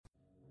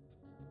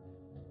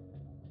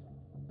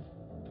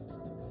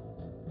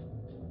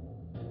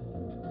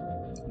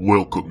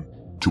Welcome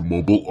to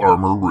Mobile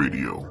Armor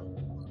Radio,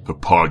 the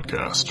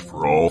podcast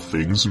for all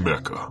things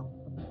mecha.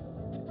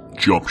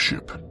 Jump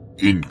ship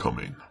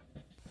incoming.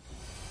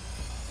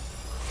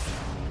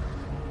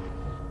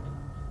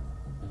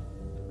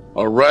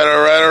 All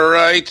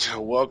right.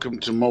 Welcome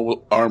to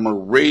Mobile Armor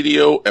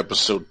Radio,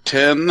 episode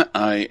 10.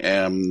 I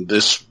am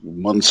this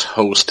month's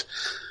host,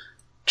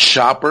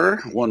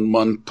 Chopper. 1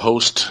 month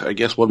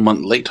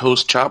late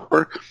host,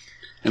 Chopper.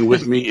 And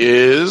with me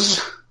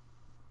is...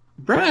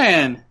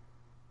 Brian.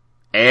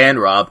 And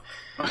Rob.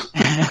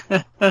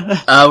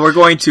 We're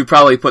going to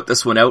probably put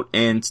this one out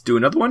and do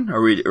another one,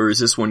 or is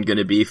this one going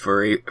to be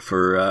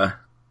for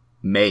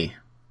May?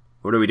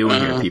 What are we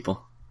doing here,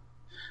 people?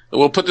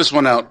 We'll put this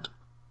one out,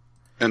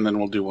 and then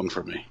we'll do one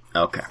for me.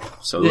 Okay,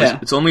 so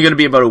it's only going to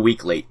be about a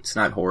week late. It's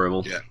not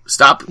horrible. Yeah.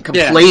 Stop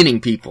complaining,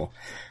 people.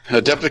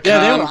 Adepticon.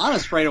 Yeah, they were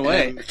honest right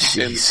away. And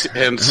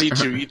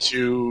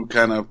C2E2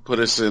 kind of put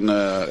us in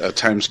a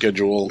time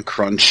schedule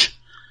crunch.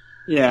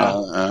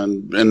 Yeah.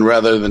 And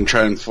rather than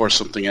try and force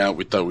something out,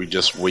 we thought we'd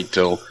just wait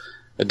till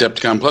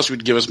Adepticon. Plus,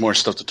 we'd give us more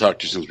stuff to talk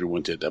to since we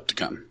went to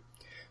Adepticon.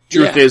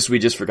 Truth is, we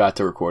just forgot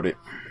to record it.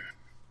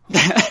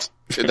 That's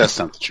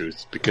not the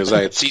truth, because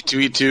I had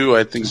C2E2, I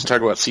had things to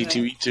talk about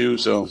C2E2,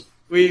 so...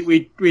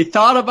 We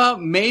thought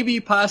about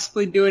maybe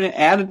possibly doing it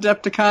at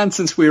Adepticon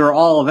since we were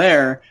all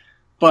there,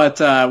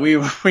 but we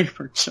were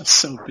just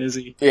so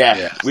busy.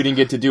 Yeah, we didn't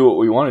get to do what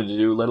we wanted to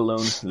do, let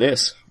alone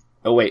this.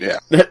 Oh wait,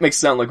 that makes it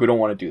sound like we don't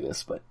want to do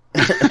this, but...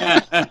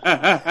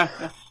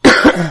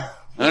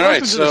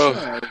 Alright,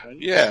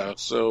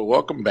 so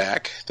welcome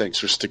back. Thanks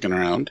for sticking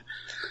around.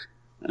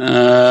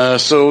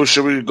 So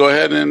should we go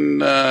ahead and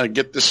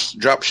get this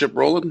dropship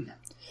rolling?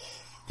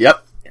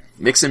 Yep.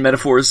 Mixing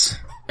metaphors.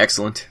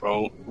 Excellent.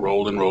 Rolling.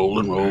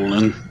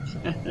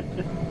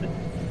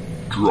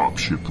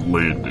 Dropship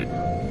landing.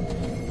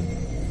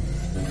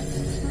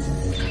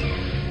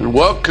 And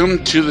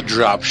welcome to the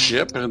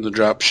dropship. And the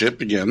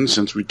dropship, again,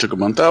 since we took a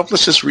month off,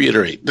 let's just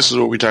reiterate. This is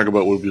what we talk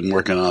about, what we've been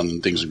working on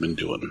and things we've been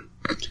doing.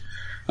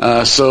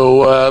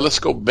 So let's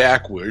go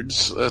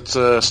backwards. Let's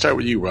start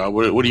with you, Rob.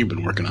 What have you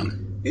been working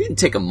on? We didn't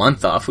take a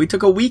month off. We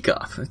took a week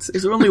off.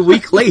 It's only a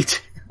week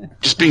late.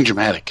 Just being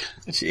dramatic.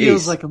 It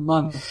feels like a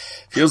month.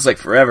 Feels like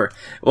forever.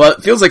 Well,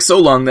 it feels like so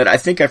long that I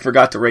think I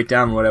forgot to write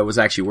down what I was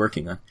actually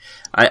working on.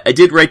 I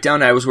did write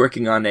down I was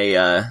working on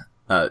a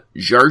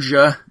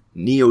Jarja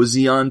Neo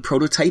Xeon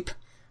prototype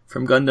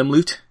from Gundam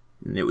Loot,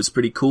 and it was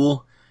pretty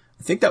cool.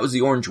 I think that was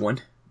the orange one.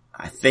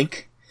 I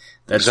think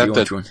that's the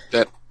orange one.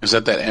 Is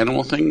that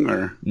animal thing,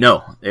 or?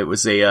 No, it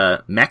was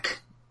a mech.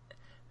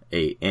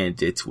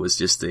 And it was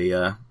just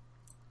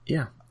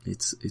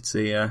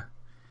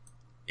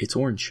it's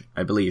orange,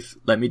 I believe.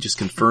 Let me just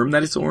confirm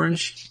that it's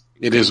orange.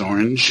 It is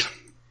orange.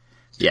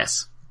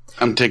 Yes.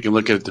 I'm taking a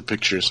look at the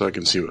picture so I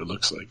can see what it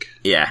looks like.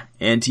 Yeah,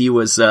 and he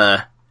was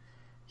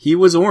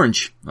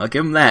orange. I'll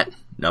give him that.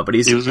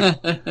 Nobody's... Came in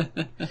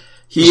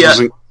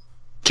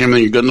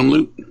your Gundam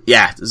Loot?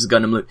 Yeah, this is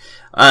Gundam Loot.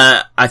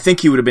 I think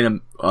he would have been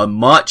a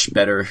much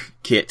better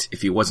kit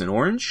if he wasn't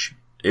orange.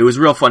 It was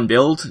a real fun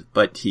build,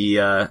 but he's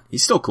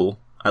still cool.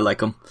 I like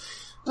him.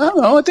 I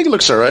don't know, I think it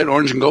looks alright.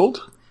 Orange and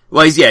gold?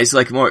 Well, he's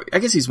like more, I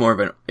guess he's more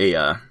of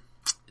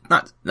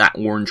not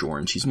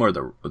orange. He's more of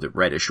the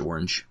reddish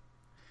orange.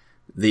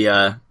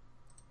 The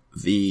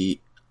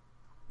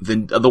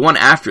one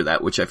after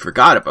that, which I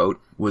forgot about,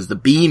 was the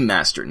Beam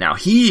Master. Now,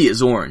 he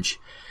is orange.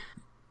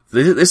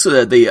 The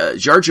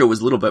Jarja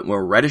was a little bit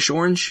more reddish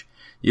orange.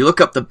 You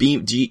look up the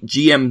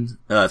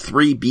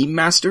GM3 Beam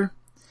Master.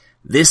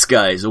 This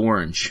guy is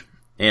orange.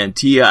 And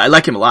I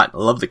like him a lot. I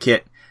love the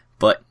kit.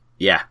 But,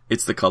 yeah,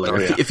 it's the color. Oh,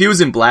 yeah. If he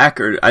was in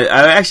black, or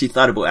I actually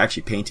thought about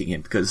actually painting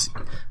him, because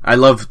I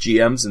love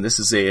GMs, and this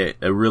is a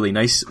really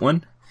nice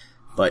one.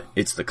 But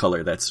it's the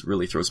color that's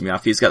really throws me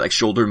off. He's got like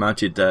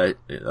shoulder-mounted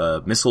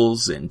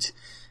missiles and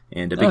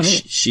a big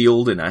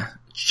shield and a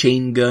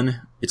chain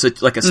gun. It's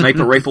like a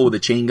sniper rifle with a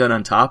chain gun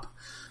on top.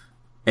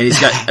 And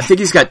I think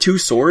he's got 2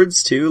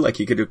 swords too. Like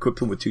you could equip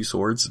him with 2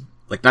 swords.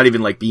 Like not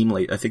even like beam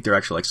light. I think they're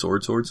actually like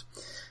swords.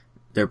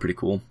 They're pretty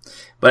cool.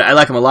 But I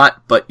like them a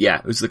lot. But yeah,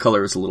 it was the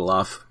color was a little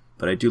off.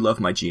 But I do love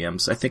my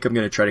GMs. I think I'm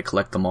going to try to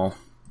collect them all.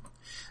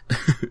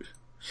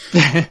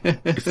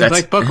 If that's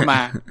like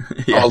Pokemon.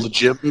 Yeah. All the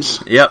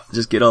gyms. Yep,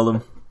 just get all of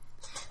them.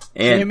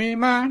 And give me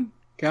mine.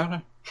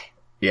 Gotta.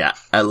 Yeah,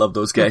 I love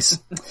those guys.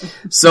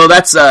 So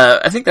that's,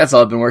 I think that's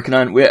all I've been working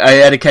on. I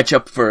had to catch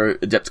up for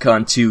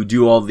Adepticon to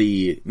do all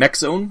the Mech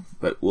Zone,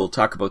 but we'll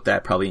talk about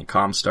that probably in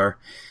Comstar.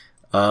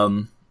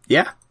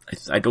 Yeah,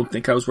 I don't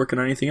think I was working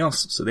on anything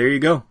else. So there you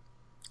go.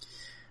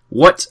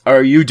 What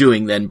are you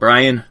doing then,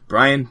 Brian?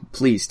 Brian,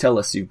 please tell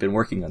us you've been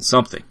working on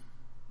something.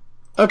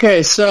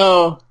 Okay,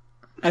 so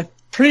I'm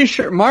pretty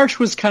sure March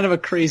was kind of a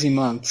crazy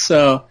month,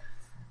 so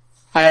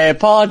I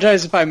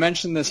apologize if I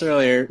mentioned this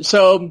earlier.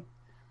 So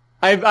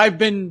I've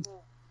been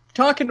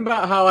talking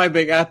about how I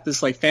got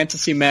this like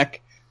fantasy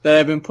mech that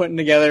I've been putting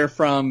together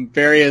from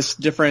various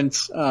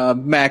different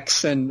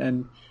mechs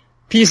and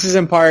pieces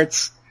and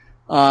parts.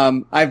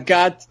 I've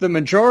got the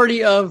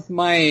majority of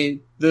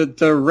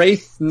the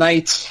Wraith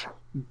Knight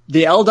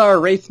the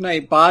Eldar Wraith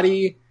Knight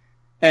body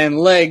and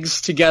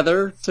legs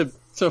together to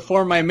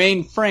form my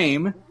main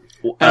frame.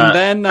 And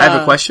then I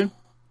have a question.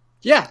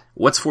 Yeah.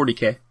 What's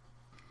 40K?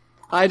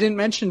 I didn't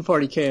mention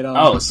 40K at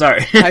all. Oh,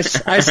 sorry. I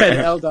said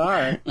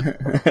Eldar.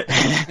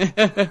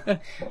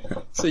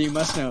 So you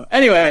must know.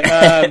 Anyway,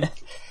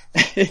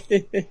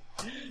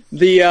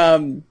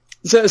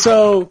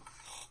 so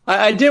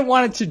I didn't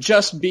want it to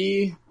just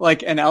be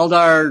like an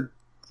Eldar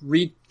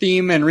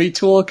theme and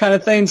retool kind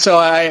of thing. So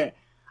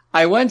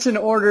I went and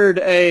ordered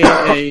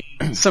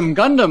some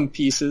Gundam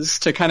pieces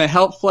to kind of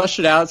help flesh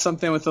it out,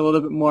 something with a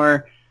little bit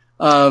more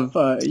of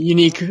a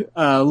unique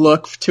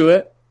look to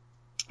it.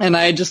 And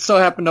I just so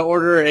happened to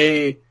order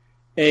a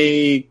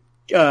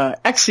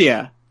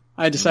Exia.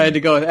 I decided to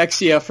go with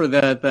Exia for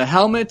the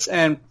helmets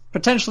and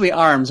potentially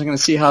arms. I'm going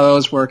to see how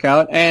those work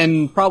out,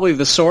 and probably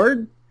the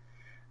sword.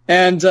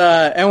 And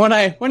when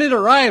it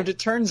arrived, it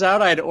turns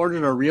out I had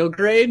ordered a real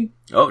grade.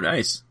 Oh,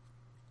 nice.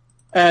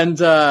 And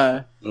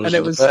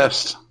it was the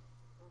best.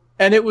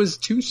 And it was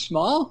too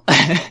small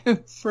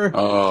for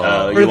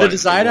the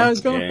design I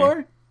was going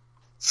for.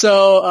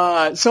 So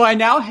I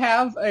now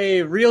have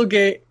a real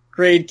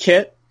grade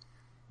kit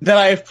that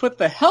I've put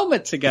the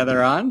helmet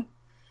together on,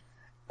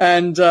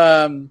 and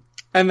then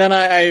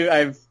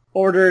I've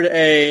ordered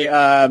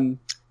a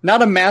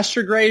not a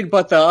master grade,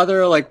 but the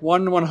other like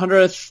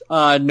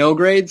 1/100th no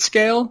grade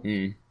scale.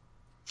 Mm.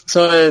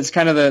 So it's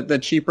kind of the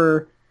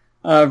cheaper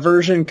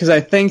version, because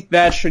I think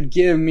that should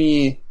give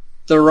me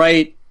the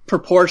right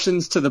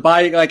proportions to the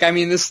body. Like, I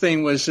mean, this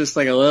thing was just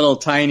like a little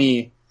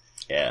tiny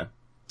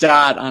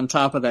dot on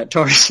top of that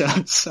torso.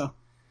 So,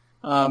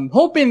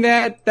 hoping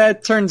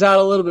that turns out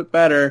a little bit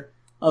better.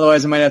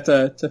 Otherwise I might have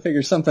to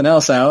figure something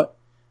else out.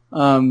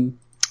 But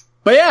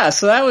yeah,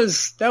 so that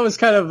was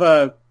kind of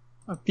a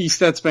piece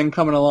that's been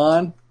coming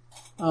along.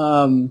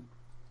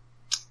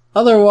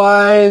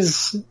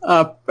 Otherwise,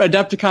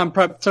 Adepticon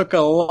prep took a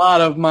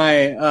lot of my,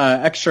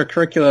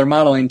 extracurricular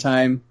modeling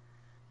time.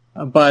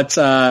 But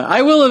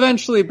I will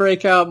eventually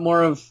break out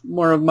more of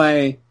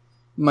my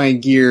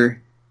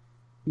gear,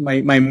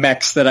 my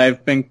mechs that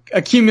I've been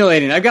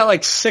accumulating. I've got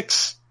like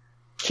 6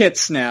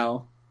 kits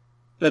now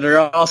that are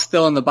all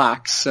still in the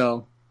box.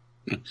 So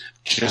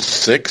just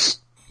 6?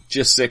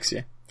 Just 6,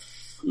 yeah.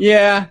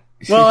 Yeah.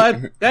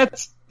 Well,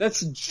 that's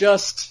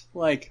just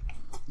like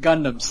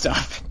Gundam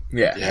stuff.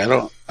 Yeah.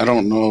 Yeah. I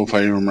don't know if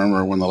I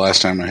remember when the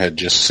last time I had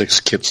just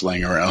 6 kits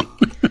laying around.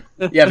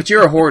 Yeah, but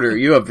you're a hoarder.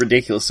 You have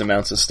ridiculous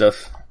amounts of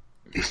stuff.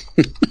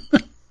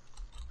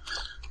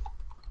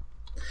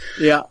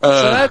 Yeah.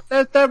 So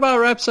that about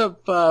wraps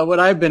up what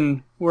I've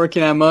been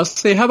working on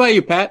mostly. How about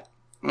you, Pat?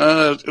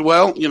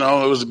 Well, it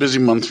was a busy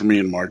month for me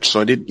in March,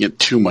 so I didn't get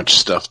too much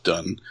stuff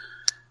done.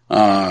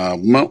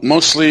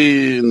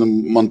 Mostly in the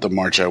month of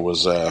March, I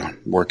was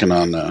working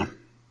on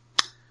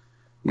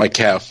my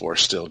Cav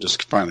Force still,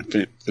 just trying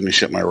to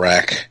finish up my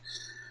rack.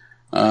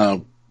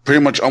 Pretty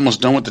much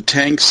almost done with the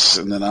tanks,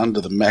 and then on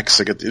to the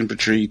mechs. I got the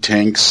infantry,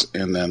 tanks,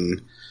 and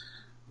then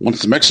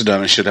once the mechs are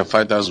done, I should have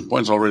 5,000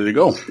 points all ready to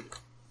go.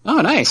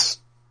 Oh, nice.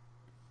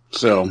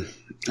 So,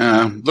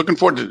 looking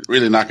forward to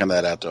really knocking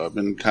that out, though. I've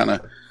been kind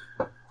of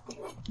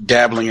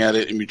dabbling at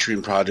it in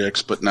between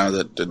projects, but now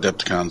that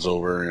Adepticon's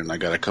over, and I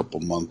got a couple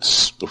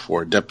months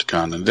before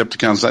Adepticon, and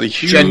Adepticon's not a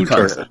huge...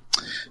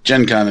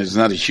 Gen Con is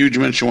not a huge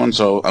miniature one,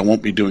 so I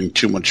won't be doing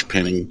too much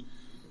painting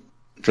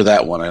for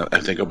that one. I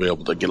think I'll be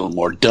able to get a little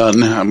more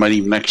done. I might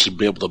even actually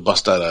be able to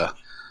bust out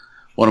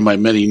one of my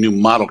many new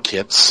model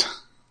kits.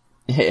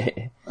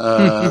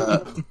 While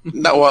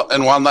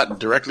not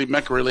directly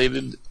mech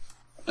related,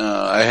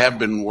 I have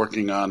been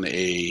working on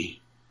a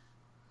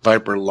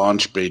Viper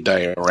launch bay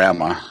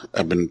diorama.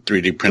 I've been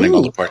 3D printing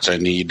all the parts I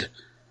need,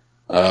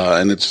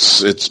 and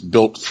it's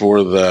built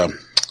for the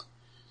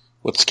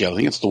what scale? I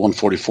think it's the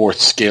 1/44th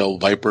scale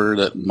Viper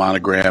that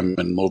Monogram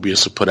and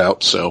Mobius have put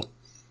out. So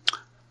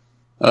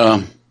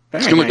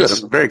it's gonna be good.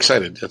 I'm very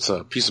excited. It's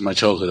a piece of my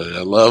childhood that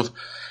I love.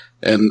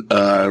 And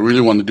I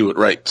really want to do it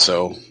right.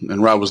 So,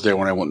 and Rob was there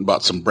when I went and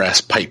bought some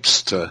brass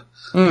pipes to.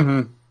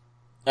 Mm-hmm.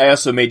 I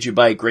also made you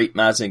buy Great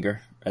Mazinger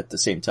at the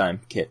same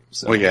time kit.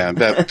 So. Well, yeah,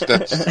 that's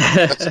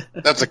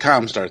a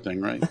Comstar thing,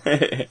 right?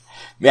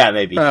 Yeah,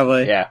 maybe.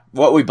 Probably. Yeah,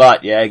 what we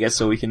bought. Yeah, I guess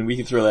so. We can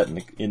throw that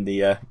in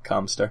the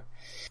Comstar.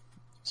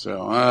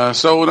 So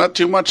not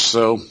too much.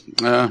 So,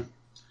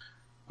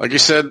 like I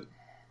said,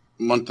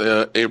 month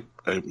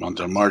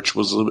of March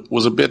was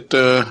a bit.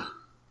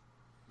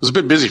 It was a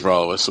bit busy for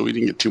all of us, so we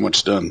didn't get too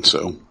much done.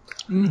 So,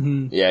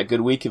 yeah, a good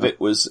week of it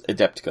was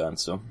Adepticon.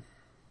 So,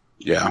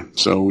 yeah,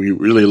 so we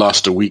really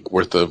lost a week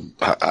worth of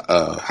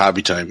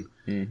hobby time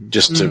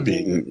just to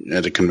being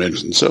at a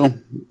convention. So,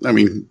 I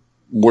mean,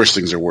 worse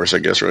things are worse, I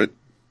guess, right?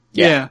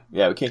 Yeah,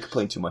 we can't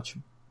complain too much.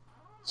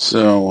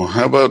 So,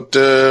 how about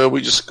we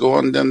just go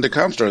on then to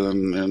Comstar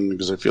then,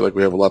 because I feel like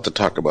we have a lot to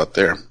talk about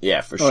there. Yeah,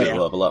 for sure,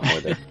 we'll have a lot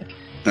more there.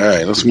 All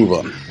right, let's move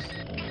on.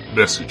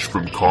 Message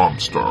from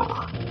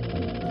Comstar.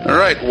 All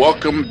right,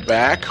 welcome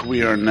back.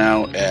 We are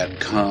now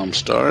at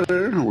Comstar.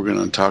 We're going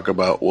to talk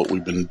about what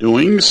we've been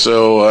doing.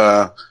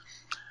 So,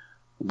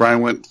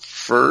 Brian went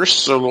first,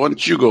 so why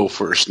don't you go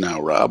first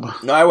now, Rob?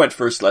 No, I went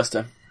first last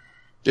time.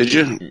 Did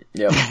you?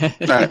 Yep.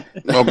 All right.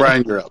 Well,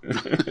 Brian, you're up.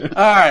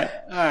 All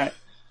right.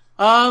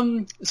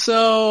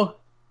 So,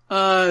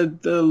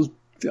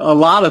 a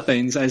lot of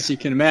things, as you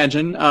can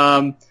imagine.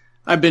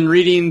 I've been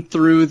reading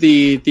through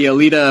the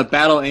Alita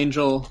Battle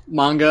Angel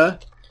manga,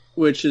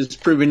 which is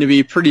proving to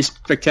be pretty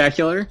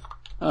spectacular.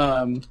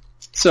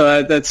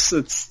 So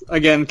that's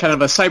again kind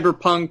of a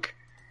cyberpunk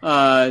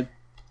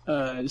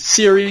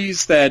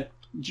series that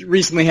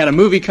recently had a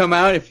movie come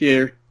out. If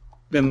you've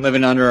been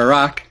living under a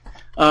rock,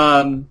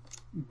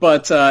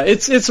 but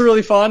it's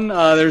really fun.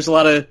 There's a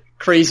lot of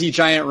crazy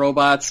giant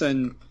robots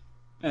and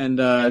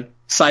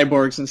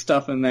cyborgs and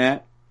stuff in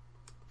that.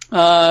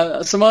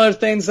 Some other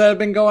things that have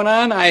been going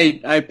on.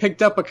 I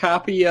picked up a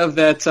copy of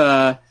that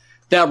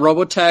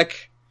Robotech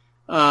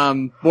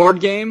board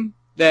game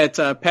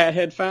that Pat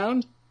had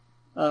found.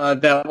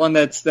 That one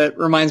that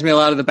reminds me a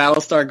lot of the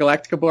Battlestar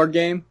Galactica board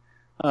game.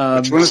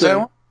 Which one is that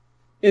one?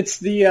 It's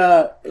the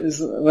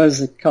what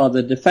is it called?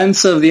 The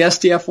Defense of the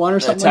SDF-1 or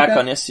something Attack like that?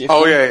 on SDF.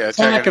 Oh yeah,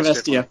 Attack of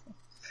SDF.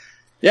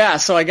 Yeah,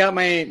 so I got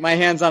my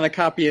hands on a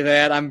copy of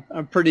that. I'm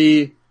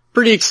pretty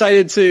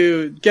excited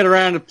to get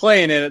around to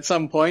playing it at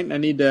some point. I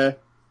need to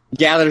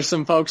gather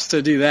some folks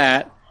to do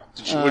that.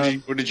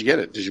 Where did you get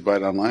it? Did you buy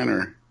it online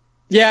or?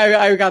 Yeah,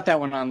 I got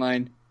that one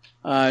online.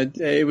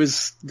 It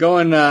was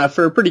going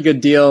for a pretty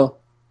good deal.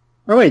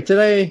 Or wait,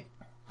 I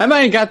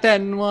might have got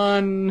that in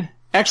one.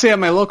 Actually, at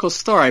my local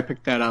store, I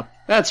picked that up.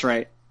 That's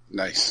right.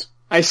 Nice.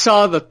 I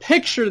saw the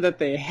picture that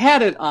they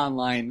had it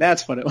online.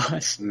 That's what it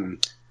was.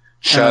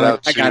 Shout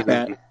out I got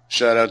that.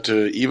 Shout out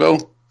to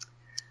Evo.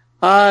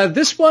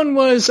 This one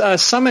was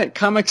Summit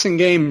Comics and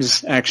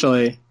Games,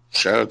 actually.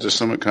 Shout out to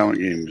Summit Comic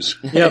Games.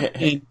 Yep,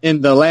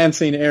 in the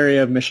Lansing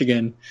area of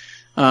Michigan.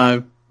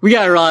 We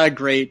got a lot of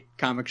great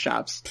comic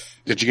shops.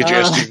 Did you get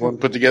your SD1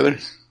 put together?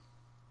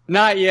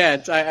 Not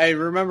yet. I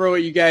remember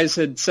what you guys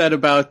had said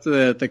about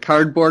the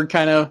cardboard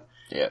kind of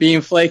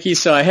being flaky,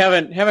 so I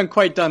haven't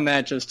quite done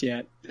that just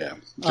yet. Yeah,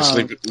 just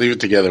leave it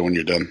together when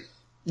you're done.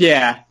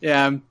 Yeah.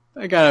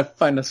 I gotta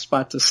find a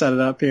spot to set it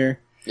up here.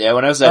 Yeah,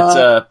 when I was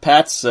at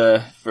Pat's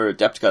for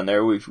Adepticon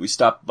there, we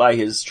stopped by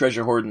his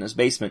treasure hoard in his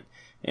basement,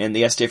 and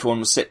the SDF-1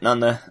 was sitting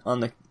on the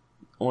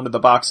one of the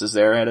boxes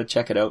there. I had to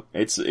check it out.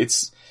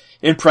 It's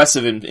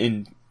impressive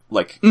in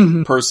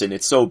person.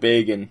 It's so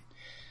big and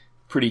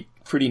pretty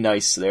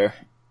nice there.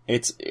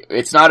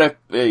 It's not a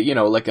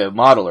like a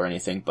model or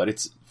anything, but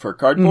it's for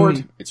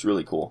cardboard. It's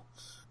really cool.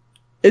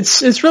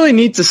 It's really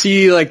neat to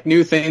see like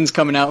new things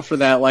coming out for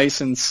that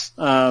license.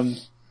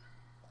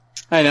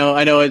 I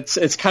know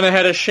it's kind of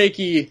had a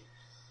shaky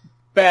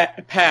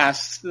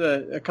past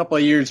a couple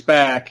of years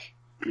back.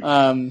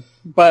 But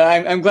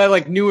I'm glad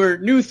like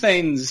new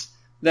things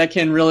that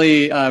can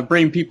really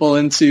bring people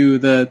into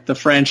the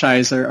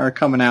franchise are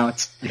coming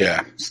out.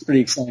 Yeah. It's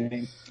pretty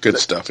exciting. Good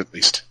stuff, at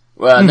least.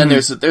 Well, and then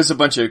there's a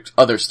bunch of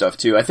other stuff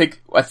too. I think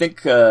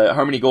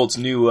Harmony Gold's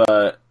new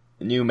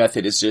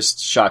method is just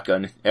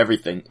shotgun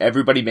everything.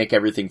 Everybody make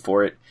everything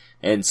for it,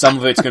 and some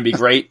of it's going to be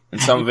great, and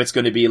some of it's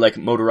going to be like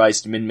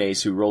motorized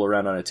Minmays who roll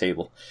around on a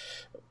table.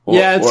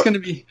 It's going to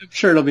be. I'm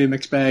sure it'll be a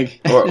mixed bag.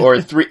 or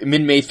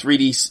Minmay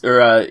 3D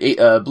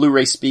or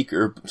Blu-ray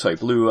speaker,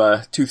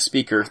 Bluetooth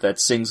speaker that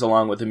sings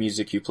along with the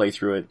music you play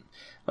through it.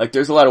 Like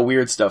there's a lot of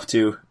weird stuff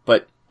too,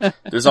 but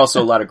there's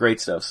also a lot of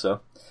great stuff. So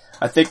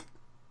I think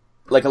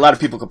like a lot of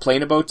people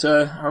complain about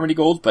Harmony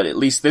Gold, but at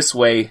least this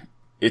way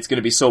it's going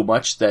to be so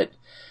much that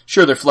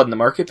sure they're flooding the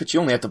market, but you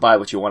only have to buy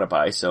what you want to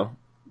buy. So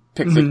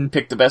pick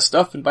the best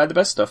stuff and buy the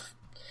best stuff.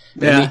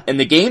 Yeah. And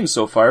the games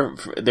so far,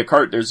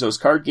 there's those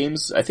card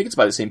games. I think it's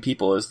by the same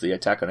people as the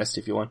Attack on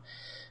SDF-1,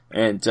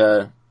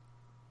 and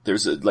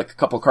there's a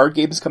couple card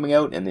games coming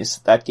out, and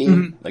that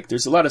game. Like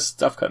there's a lot of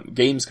stuff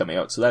games coming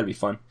out, so that'd be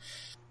fun.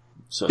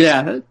 So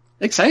yeah,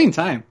 exciting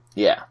time.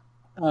 Yeah.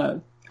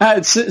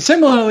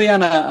 Similarly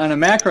on a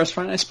Macross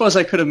front, I suppose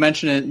I could have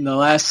mentioned it in the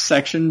last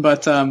section,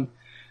 but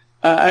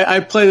I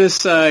play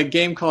this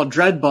game called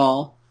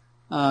Dreadball,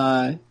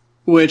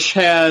 which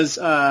has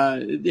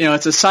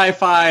it's a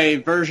sci-fi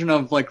version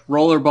of like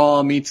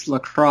rollerball meets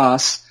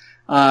lacrosse.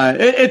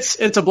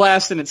 It's a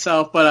blast in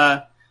itself,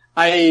 but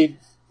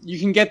you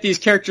can get these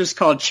characters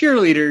called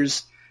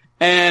cheerleaders,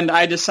 and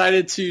I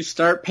decided to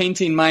start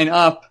painting mine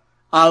up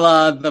a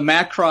la the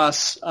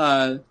Macross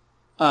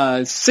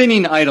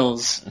singing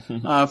idols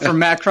from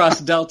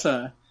Macross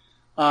Delta.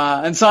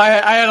 And so I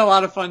had a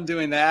lot of fun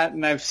doing that,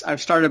 and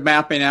I've started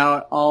mapping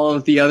out all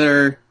of the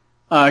other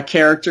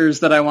characters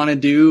that I want to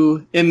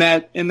do in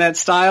that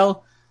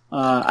style.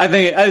 I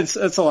think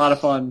it's a lot of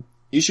fun.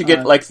 You should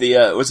get like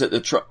the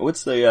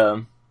what's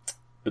the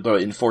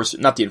enforcer,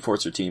 not the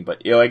enforcer team,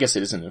 but I guess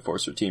it is an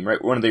enforcer team,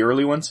 right? One of the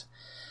early ones.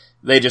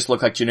 They just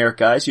look like generic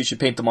guys. You should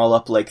paint them all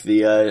up like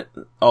the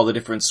all the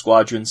different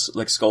squadrons,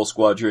 like Skull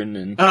Squadron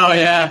and. Oh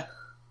yeah.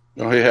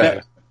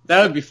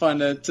 That would be fun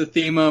to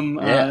theme them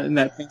in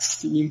that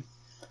theme.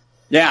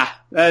 Yeah,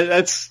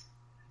 it's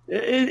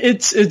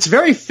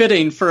very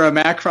fitting for a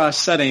Macross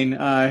setting.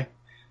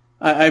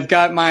 I've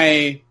got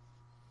my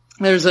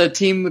there's a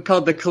team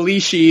called the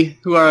Kalishi,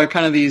 who are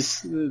kind of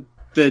these,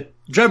 the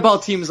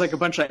Dreadball team is like a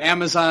bunch of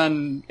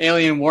Amazon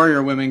alien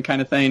warrior women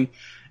kind of thing.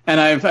 And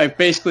I've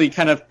basically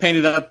kind of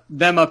painted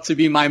them up to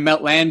be my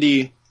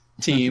Metlandy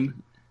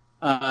team.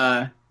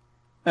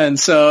 And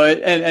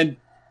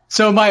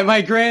so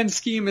my grand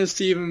scheme is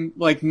to even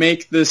like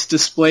make this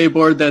display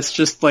board that's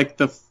just like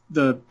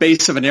the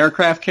base of an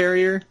aircraft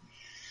carrier,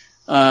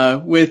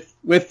 with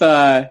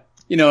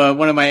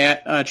one of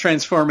my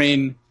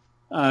transforming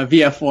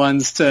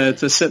VF1s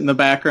to sit in the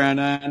background,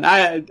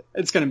 and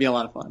it's going to be a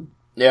lot of fun.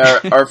 Yeah,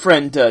 our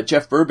friend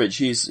Jeff Burbage,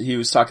 he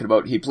was talking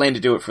about, he planned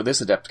to do it for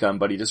this Adepticon,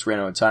 but he just ran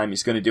out of time.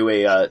 He's going to do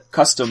a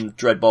custom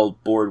Dreadball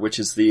board, which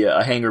is the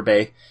hangar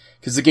bay,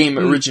 because the game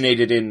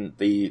originated in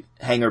the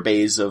hangar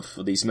bays of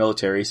these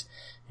militaries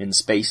in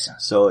space.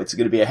 So it's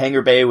going to be a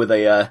hangar bay with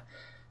a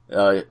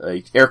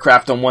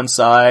aircraft on one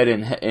side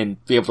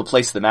and be able to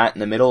place the mat in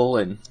the middle,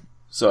 and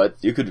so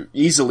you could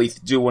easily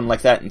do one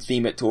like that and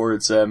theme it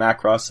towards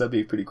Macross. That'd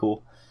be pretty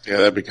cool. Yeah,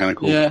 that'd be kind of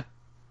cool. Yeah.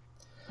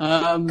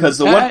 Because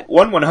the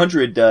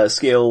 1/100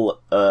 scale,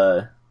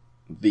 the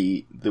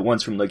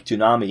ones from like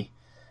Toonami,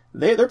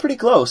 they're pretty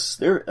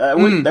close. I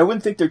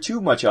wouldn't think they're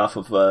too much off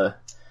of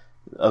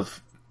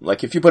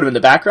like if you put them in the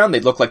background,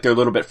 they'd look like they're a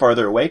little bit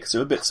farther away because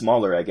they're a bit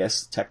smaller, I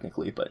guess,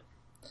 technically. But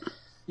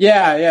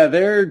yeah,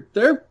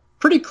 they're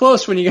pretty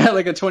close when you got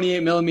like a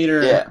 28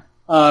 millimeter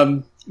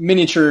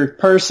miniature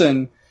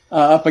person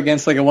up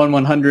against like a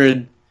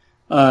 1/100,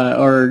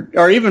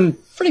 or even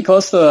pretty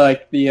close to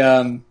like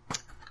the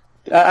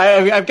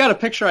I've got a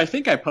picture, I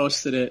think I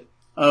posted it,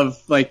 of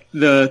like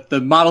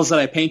the models that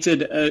I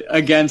painted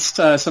against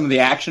some of the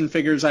action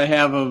figures I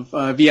have of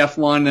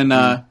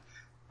VF1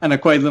 and a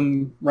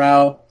Quedlin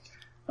Rao.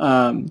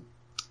 But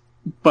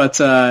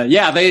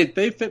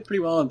they fit pretty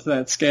well into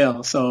that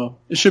scale, so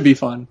it should be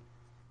fun.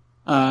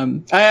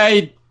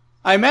 I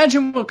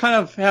imagine we'll kind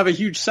of have a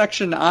huge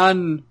section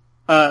on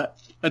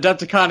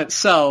Adepticon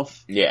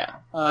itself. Yeah.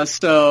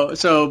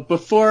 So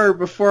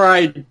before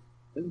I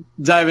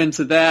dive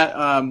into that,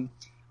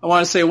 I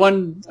want to say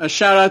a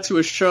shout out to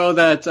a show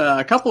that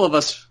a couple of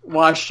us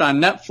watched on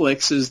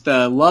Netflix, is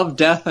the Love,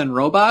 Death, and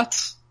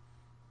Robots.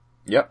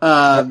 Yep.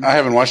 I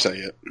haven't watched that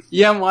yet.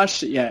 You haven't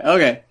watched it yet?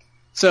 Okay.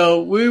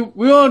 So we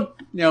won't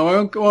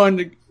go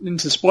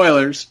into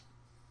spoilers.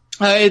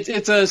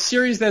 It's a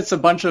series that's a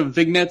bunch of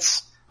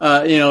vignettes,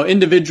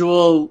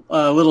 individual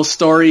little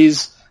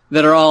stories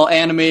that are all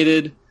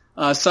animated.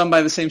 Some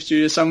by the same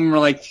studio. Some of them are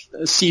like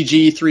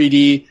CG,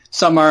 3D.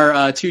 Some are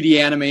 2D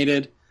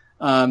animated.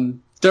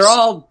 They're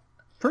all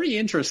pretty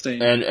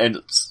interesting.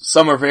 And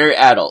some are very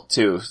adult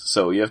too,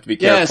 so you have to be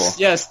careful.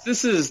 Yes,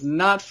 this is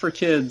not for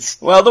kids.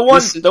 Well, the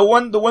one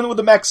with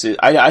the mechs,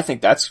 I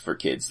think that's for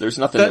kids. There's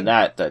nothing in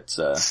that's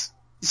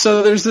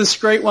So there's this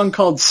great one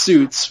called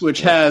Suits,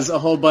 which has a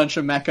whole bunch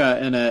of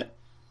mecha in it.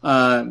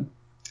 Farmers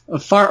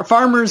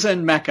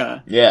and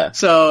mecha. Yeah.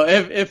 So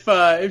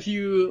if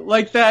you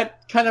like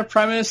that kind of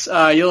premise,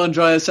 you'll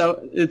enjoy this.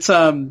 So it's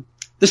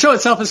the show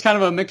itself is kind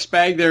of a mixed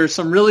bag. There's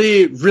some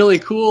really, really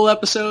cool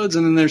episodes,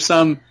 and then there's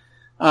some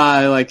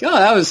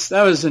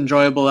that was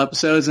enjoyable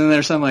episodes, and then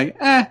there's some like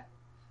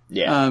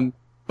Yeah.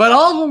 But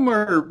all of them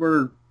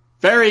were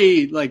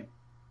very like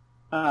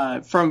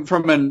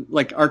from an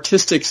like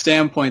artistic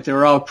standpoint, they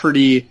were all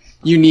pretty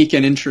unique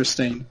and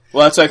interesting.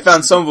 Well, that's why I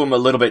found some of them a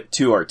little bit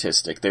too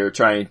artistic. They were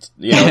trying to,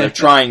 they're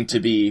trying to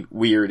be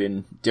weird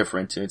and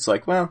different, and it's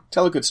like, well,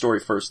 tell a good story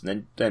first,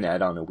 and then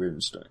add on a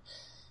weird story.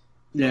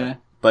 Yeah.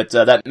 But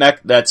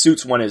that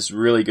Suits one is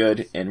really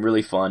good and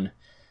really fun,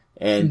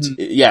 and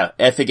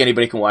I think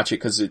anybody can watch it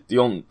because the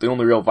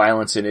only real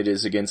violence in it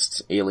is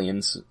against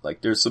aliens. Like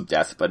there's some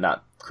death, but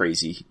not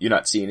crazy. You're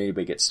not seeing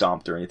anybody get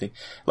stomped or anything.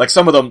 Like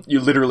some of them, you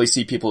literally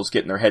see people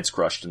getting their heads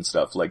crushed and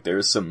stuff. Like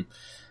there's some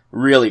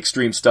really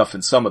extreme stuff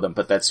in some of them.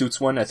 But that Suits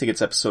one, I think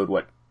it's episode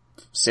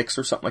 6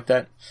 or something like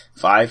that,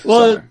 5. Well,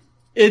 somewhere.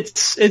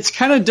 It's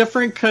kind of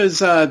different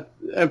because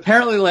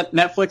apparently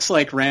Netflix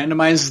like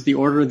randomizes the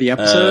order of the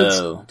episodes.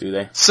 Oh, do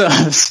they? So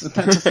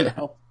that doesn't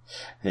help.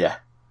 Yeah.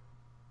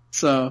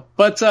 So,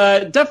 but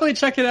definitely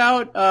check it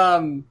out.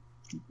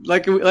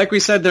 Like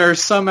we said, there are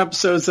some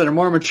episodes that are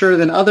more mature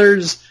than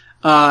others,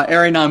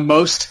 airing on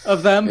most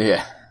of them.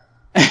 Yeah.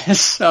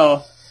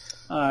 So,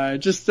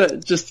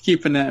 just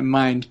keeping that in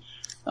mind.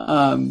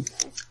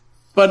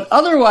 But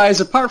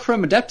otherwise, apart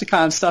from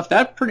Adepticon stuff,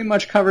 that pretty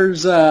much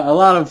covers a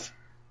lot of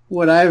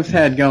what I've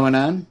had going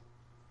on.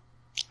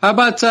 How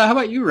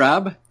about you,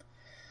 Rob?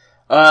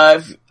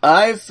 I've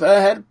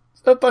had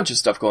a bunch of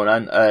stuff going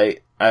on. I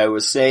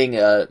was saying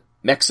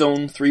Mech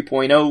Zone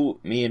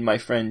 3.0. Me and my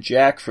friend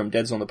Jack from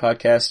Dead Zone the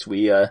podcast,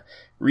 we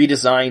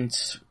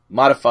redesigned,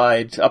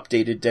 modified,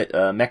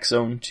 updated Mech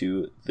Zone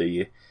to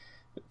the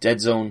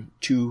Dead Zone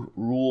 2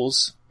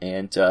 rules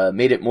and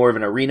made it more of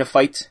an arena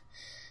fight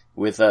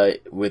with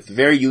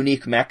very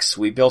unique mechs.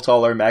 We built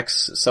all our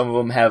mechs. Some of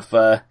them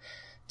have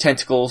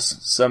tentacles,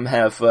 some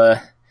have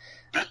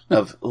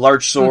of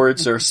large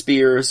swords or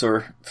spears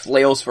or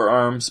flails for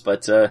arms,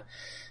 but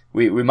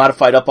we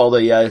modified up all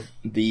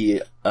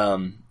the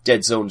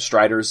Dead Zone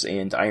Striders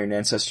and Iron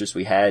Ancestors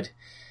we had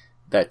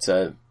that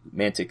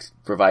Mantic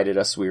provided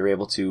us, we were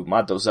able to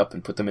mod those up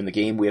and put them in the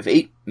game. We have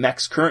 8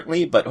 mechs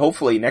currently, but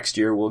hopefully next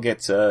year we'll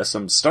get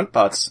some stunt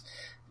bots.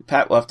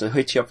 Pat will have to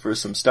hit you up for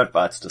some stunt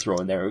bots to throw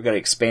in there. We've got an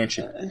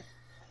expansion.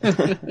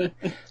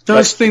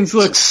 Those things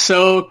look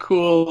so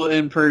cool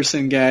in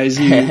person, guys.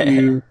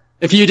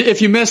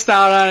 If you missed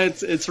out on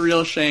it, it's a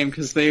real shame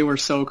because they were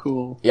so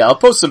cool. Yeah, I'll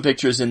post some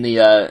pictures in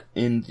the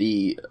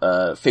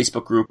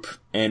Facebook group,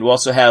 and we'll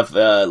also have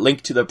a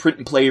link to the print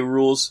and play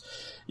rules.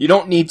 You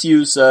don't need to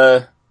use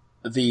the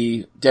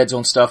Dead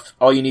Zone stuff.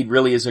 All you need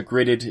really is a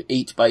gridded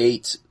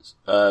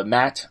 8x8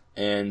 mat,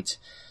 and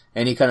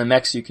any kind of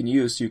mechs you can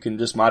use, you can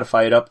just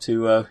modify it up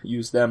to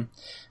use them.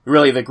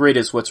 Really, the grid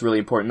is what's really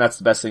important. That's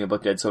the best thing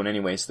about Dead Zone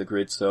anyways, the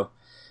grid. So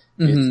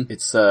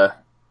it's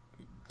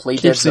play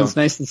Dead Zone. Keeps things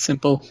nice and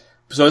simple.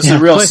 So it's a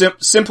real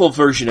simple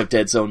version of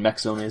Dead Zone, Mech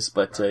Zone is,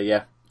 but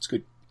yeah, it's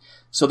good.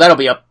 So that'll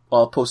be up.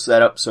 I'll post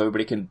that up so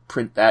everybody can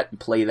print that and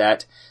play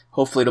that.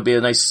 Hopefully it'll be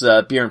a nice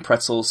beer and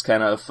pretzels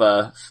kind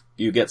of,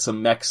 you get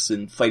some mechs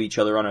and fight each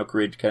other on a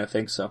grid kind of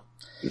thing, so.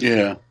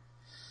 Yeah.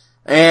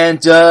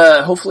 And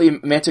hopefully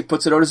Mantic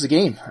puts it out as a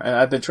game.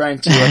 I've been trying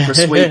to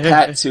persuade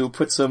Pat to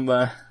put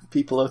some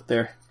people out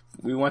there.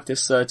 We want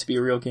this to be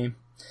a real game.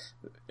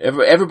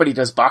 Everybody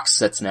does box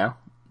sets now.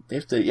 You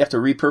have to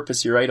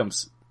repurpose your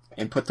items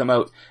and put them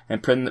out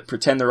and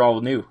pretend they're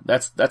all new.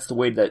 That's the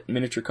way that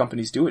miniature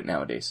companies do it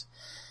nowadays.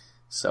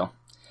 So,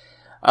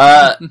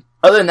 other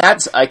than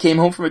that, I came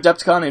home from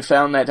Adepticon and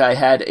found that I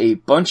had a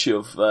bunch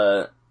of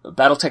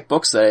BattleTech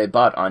books that I had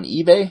bought on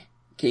eBay.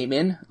 Came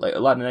in, like a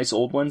lot of nice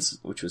old ones,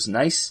 which was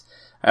nice.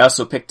 I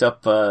also picked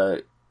up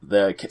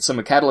some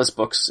of Catalyst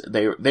books.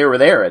 They were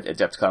there at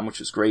Adepticon, which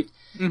was great.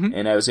 Mm-hmm.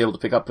 And I was able to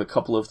pick up a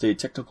couple of the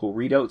technical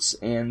readouts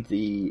and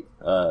the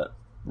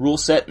rule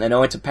set. And then I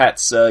went to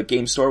Pat's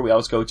game store we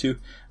always go to.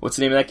 What's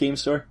the name of that game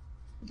store?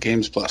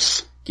 Games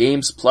Plus.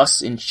 Games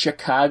Plus in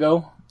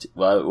Chicago.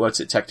 Well, what's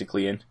it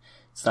technically in?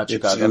 It's not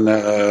Chicago.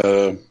 It's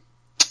in,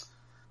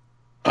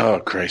 oh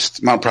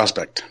Christ, Mount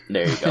Prospect.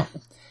 There you go.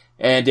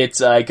 And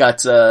I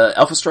got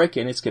Alpha Strike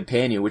and its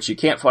companion, which you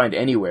can't find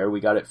anywhere. We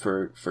got it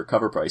for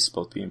cover price.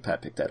 Both me and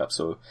Pat picked that up,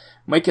 so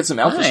might get some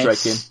Alpha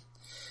Strike in.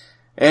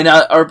 And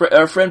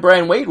our friend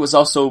Brian Wade was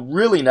also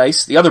really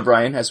nice. The other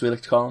Brian, as we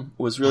like to call him,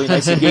 was really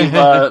nice. He gave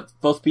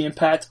both me and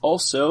Pat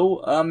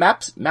also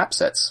map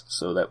sets,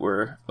 so that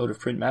were out of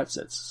print map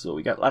sets. So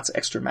we got lots of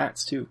extra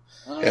mats too.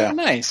 Oh, yeah,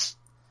 nice.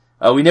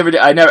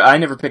 I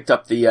never picked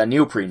up the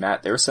neoprene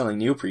mat. They were selling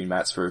neoprene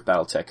mats for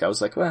BattleTech. I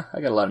was like, well, I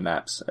got a lot of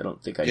maps. I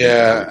don't think I need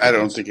I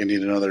don't think I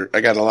need another.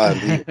 I got a lot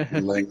of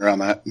laying around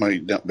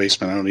my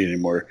basement. I don't need any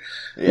more.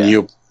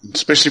 Yeah.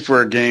 Especially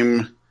for a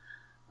game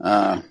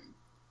that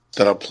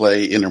I'll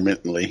play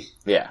intermittently.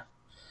 Yeah.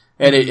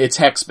 And it's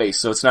hex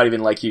based, so it's not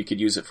even like you could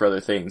use it for other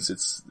things.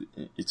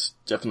 It's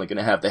definitely going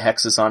to have the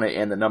hexes on it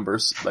and the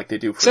numbers like they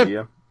do for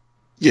the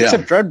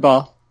Except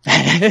Dreadball.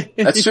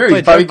 That's true.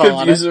 You probably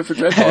could use it for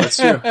Dreadball.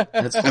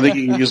 That's true. I think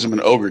you can use them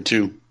in Ogre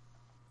too.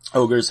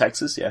 Ogre's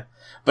hexes, yeah.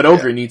 But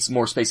Ogre needs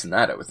more space than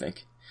that, I would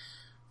think.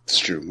 It's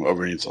true.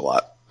 Ogre needs a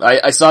lot.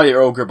 I saw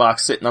your Ogre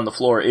box sitting on the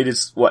floor. It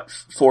is,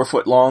 4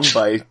 foot long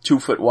by 2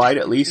 foot wide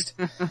at least?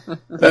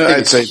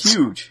 That thing is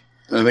huge.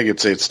 I think I'd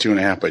say it's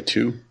 2.5 by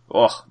 2.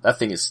 Oh, that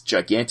thing is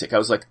gigantic. I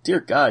was like, dear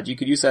God, you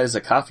could use that as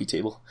a coffee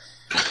table.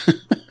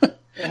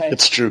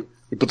 It's true.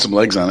 You put some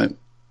legs on it.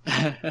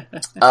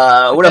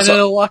 What else? And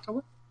it'll walk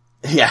away.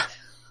 Yeah.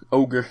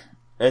 Ogre.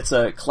 It's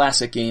a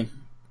classic game.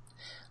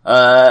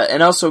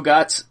 And also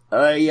got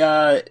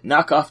a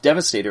knockoff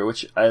Devastator,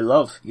 which I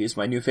love. He's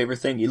my new favorite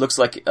thing. He looks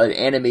like an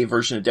anime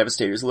version of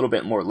Devastator. He's a little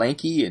bit more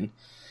lanky, and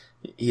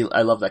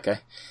I love that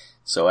guy.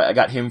 So I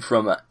got him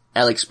from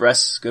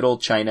AliExpress, good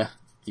old China.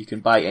 You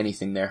can buy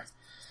anything there.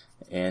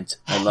 And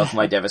I love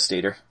my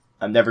Devastator.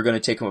 I'm never going to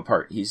take him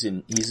apart. He's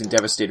in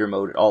Devastator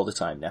mode all the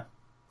time now.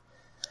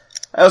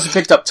 I also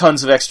picked up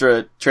tons of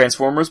extra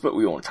Transformers, but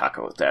we won't talk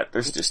about that.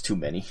 There's just too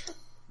many.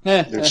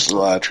 There's a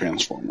lot of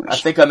Transformers. I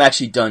think I'm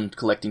actually done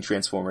collecting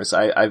Transformers.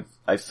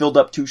 I've filled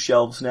up 2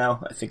 shelves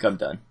now. I think I'm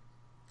done.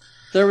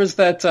 There was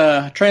that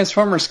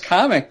Transformers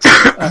comics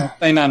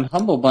thing on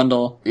Humble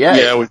Bundle.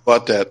 Yeah, we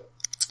bought that.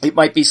 It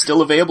might be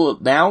still available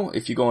now.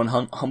 If you go on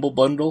Humble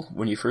Bundle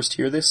when you first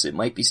hear this, it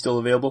might be still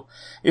available.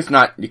 If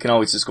not, you can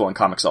always just go on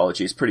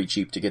Comixology. It's pretty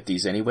cheap to get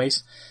these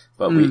anyways.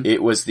 But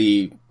it was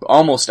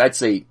almost, I'd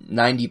say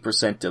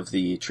 90% of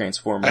the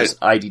Transformers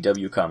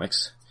IDW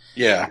comics.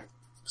 Yeah.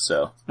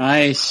 So.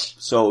 Nice.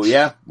 So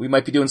yeah, we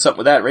might be doing something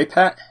with that, right,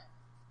 Pat?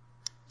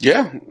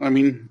 Yeah, I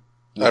mean,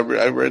 I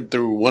read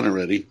through one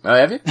already. Oh,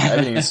 have you? I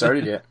haven't even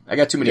started yet. I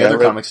got too many other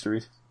comics to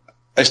read.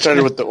 I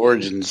started with the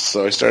Origins,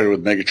 so I started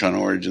with Megatron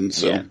Origins.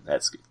 So. Yeah,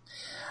 that's good.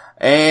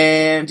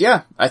 And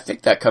yeah, I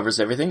think that covers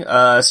everything.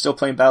 Still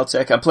playing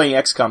BattleTech. I'm playing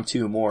XCOM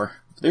 2 more.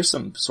 There's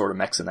some sort of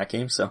mechs in that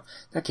game, so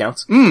that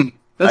counts.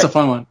 That's a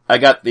fun one. I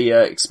got the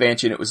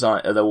expansion. It was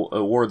on the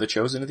War of the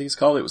Chosen, I think it's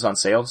called. It was on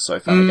sale, so I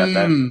finally got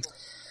that.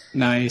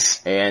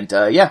 Nice. And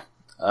yeah,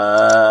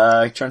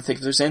 trying to think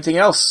if there's anything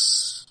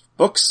else.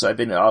 books. I've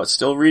been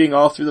still reading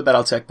all through the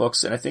BattleTech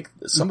books, and I think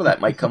some of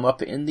that might come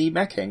up in the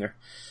Mech Hanger.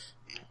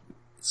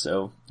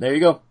 So, there you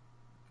go.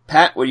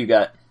 Pat, what do you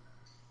got?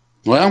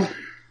 Well,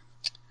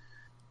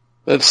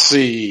 let's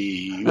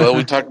see. Well,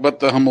 we talked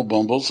about the Humble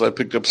Bumbles. I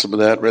picked up some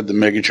of that, read the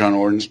Megatron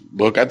Origins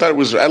book. I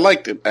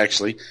liked it,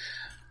 actually.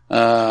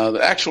 The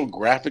actual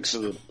graphics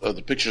of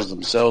the pictures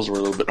themselves were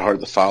a little bit hard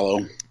to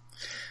follow.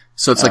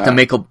 So it's like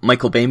the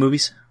Michael Bay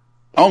movies?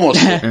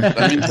 Almost.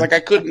 I mean, it's like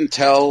I couldn't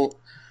tell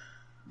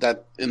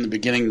that in the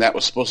beginning that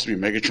was supposed to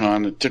be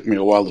Megatron. It took me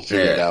a while to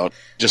figure it out,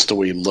 just the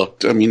way he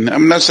looked. I mean,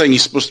 I'm not saying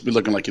he's supposed to be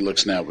looking like he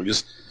looks now,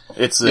 because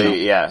it's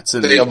they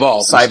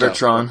evolved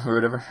Cybertron or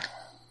whatever.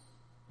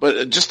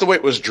 But just the way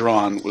it was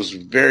drawn was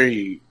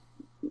very,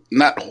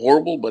 not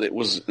horrible, but it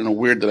was in a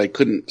weird that I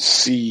couldn't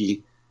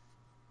see,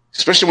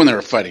 especially when they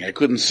were fighting. I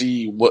couldn't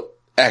see what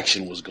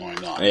action was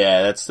going on.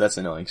 Yeah, that's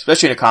annoying.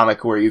 Especially in a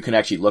comic where you can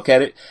actually look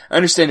at it. I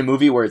understand a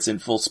movie where it's in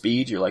full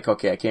speed, you're like,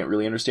 okay, I can't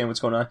really understand what's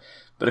going on.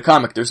 But a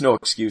comic, there's no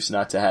excuse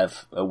not to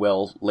have a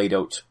well laid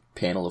out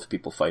panel of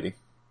people fighting.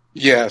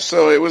 Yeah,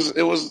 so it was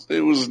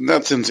in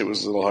that sense it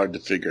was a little hard to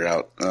figure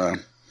out.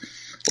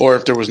 Or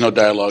if there was no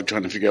dialogue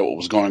trying to figure out what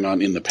was going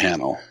on in the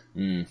panel.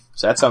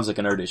 So that sounds like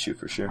an art issue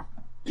for sure.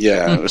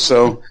 Yeah,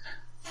 so,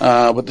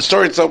 but the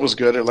story itself was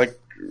good. I liked,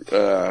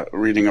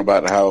 reading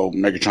about how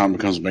Megatron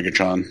becomes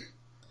Megatron.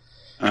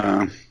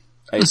 I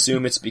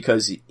assume it's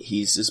because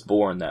he's just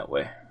born that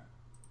way.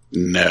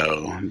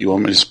 No. Do you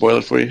want me to spoil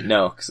it for you?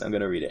 No, because I'm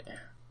going to read it.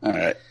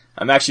 Alright.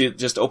 I'm actually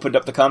just opened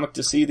up the comic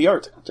to see the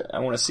art. I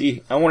want to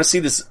see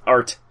this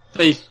art.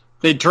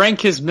 They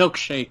drank his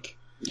milkshake.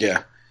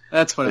 Yeah.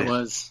 That's what it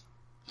was.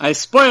 I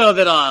spoiled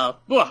it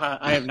all.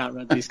 I have not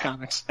read these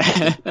comics.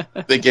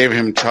 They gave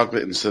him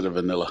chocolate instead of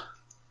vanilla.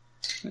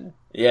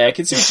 Yeah, I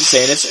can see what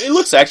you're saying. It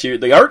looks actually,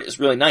 the art is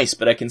really nice,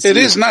 but I can see it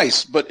is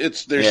nice, but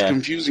there's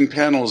confusing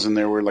panels in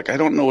there where like I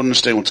don't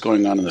understand what's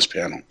going on in this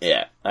panel.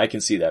 Yeah, I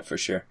can see that for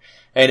sure.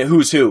 And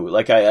who's who?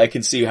 Like I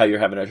can see how you're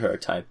having a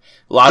hard time.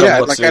 A lot of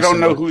books like I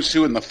don't know who's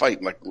who in the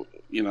fight. Like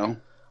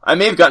I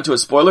may have gotten to a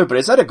spoiler, but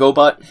is that a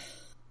GoBot?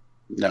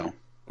 No.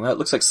 Well, it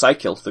looks like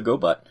Cykill, the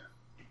GoBot.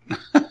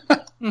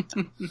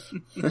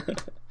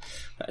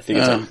 I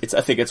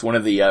think it's one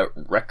of the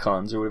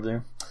retcons or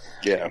whatever.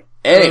 Yeah.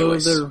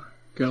 Anyways,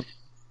 go.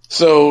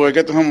 So I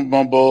got the Humble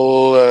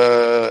Bumble,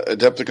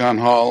 Adepticon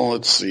Hall.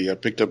 Let's see. I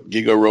picked up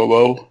Giga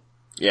Robo.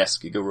 Yes,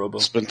 Giga Robo.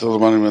 Spent a little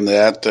money on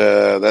that.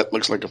 That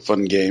looks like a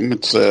fun game.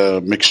 It's a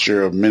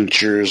mixture of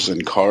miniatures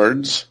and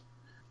cards.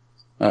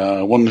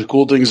 One of the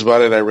cool things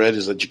about it I read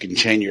is that you can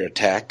chain your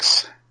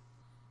attacks,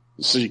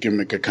 so you can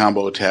make a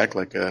combo attack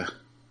like a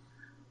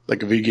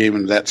V game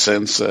in that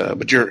sense.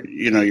 But your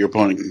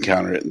opponent can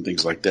counter it and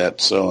things like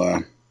that.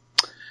 So.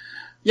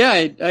 Yeah,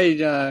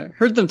 I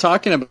heard them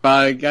talking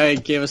about it. A guy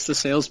gave us the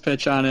sales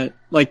pitch on it.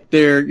 Like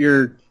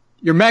your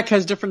mech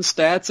has different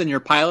stats and your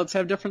pilots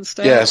have different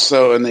stats. Yeah,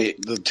 so and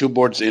the two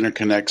boards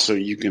interconnect, so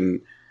you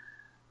can.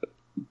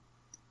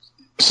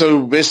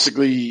 So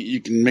basically,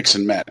 you can mix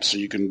and match. So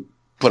you can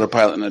put a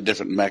pilot in a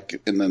different mech,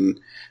 and then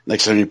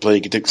next time you play,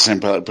 you can take the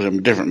same pilot, put him in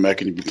a different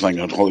mech, and you'd be playing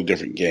a wholly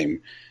different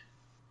game.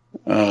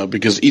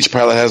 Because each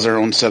pilot has their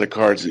own set of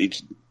cards, and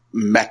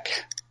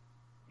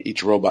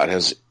each robot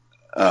has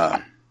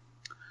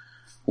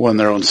one of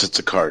their own sets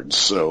of cards.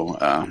 So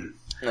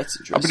that's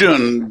interesting. I'll be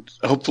doing,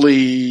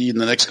 hopefully in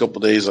the next couple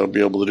of days, I'll be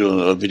able to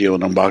do a video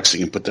and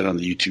unboxing and put that on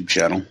the YouTube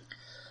channel.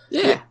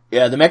 Yeah.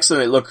 Yeah, the mechs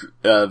look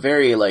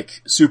very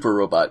like Super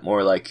Robot,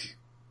 more like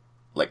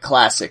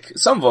classic.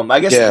 Some of them, I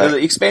guess, the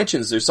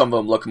expansions, there's some of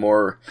them look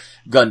more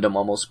Gundam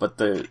almost, but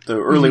the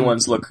early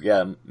ones look,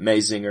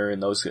 Mazinger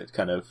and those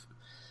kind of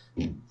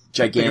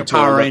gigantic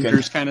like Power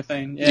Rangers kind of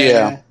thing.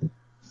 Yeah.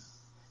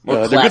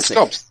 More they're good classic.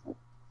 sculpts.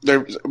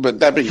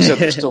 But that being said,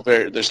 they're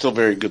still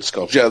very good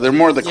sculpts. Yeah, they're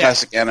more the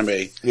classic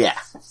anime. Yeah.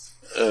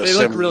 They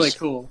look really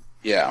cool.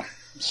 Yeah.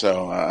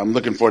 So I'm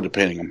looking forward to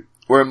painting them.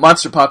 Where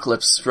Monster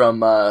Apocalypse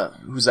from,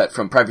 who's that,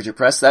 from Privateer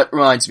Press, that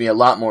reminds me a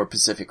lot more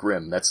Pacific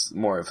Rim. That's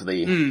more of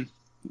the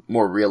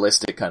more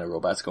realistic kind of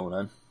robots going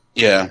on.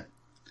 Yeah.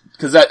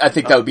 Because I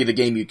think that would be the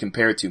game you'd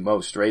compare it to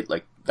most, right?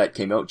 Like, that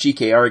came out.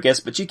 GKR, I guess,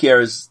 but GKR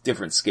is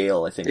different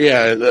scale, I think.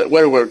 Yeah, the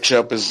Weta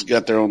Workshop has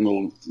got their own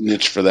little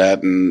niche for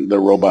that, and the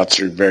robots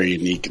are very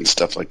unique and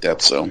stuff like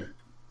that, so.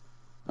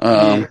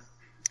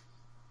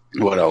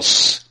 What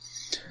else?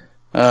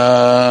 Did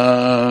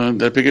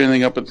I pick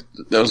anything up that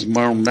was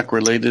more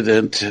mech-related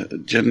at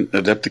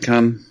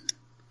Adepticon?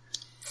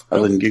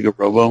 Other than Giga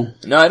Robo?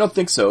 No, I don't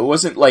think so. It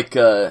wasn't like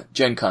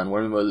Gen Con,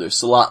 where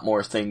there's a lot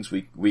more things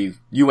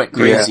you went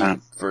crazy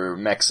for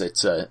mechs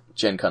at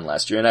Gen Con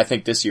last year, and I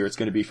think this year it's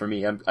going to be for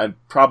me. I'm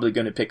probably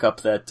going to pick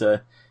up that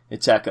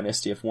Attack on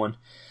SDF-1.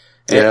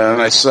 Yeah,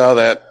 and I saw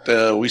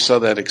that, we saw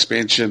that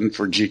expansion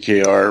for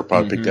GKR,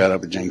 probably picked that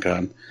up at Gen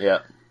Con. Yeah.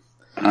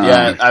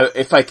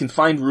 If I can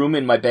find room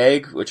in my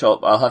bag, which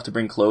I'll have to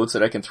bring clothes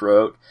that I can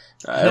throw out,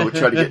 I would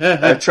try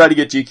to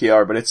get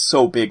GKR, but it's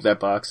so big, that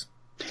box.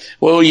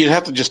 Well, you'd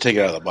have to just take it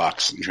out of the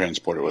box and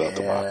transport it without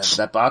the box.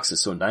 That box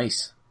is so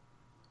nice.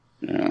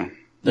 Yeah.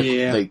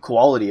 The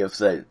quality of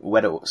the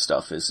Weta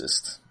stuff is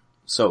just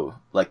So,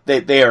 like,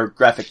 they are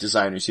graphic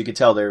designers. You can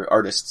tell they're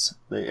artists.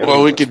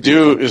 What we could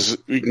do is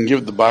we can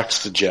give the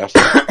box to Jeff.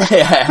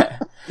 Yeah.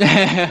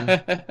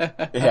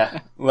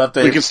 Yeah. We'll have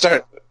to... We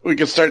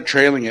can start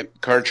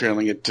car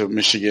trailing it to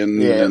Michigan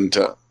and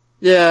to...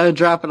 Yeah,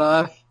 drop it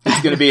off.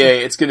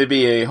 It's gonna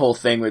be a whole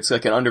thing where it's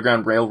like an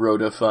underground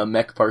railroad of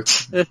mech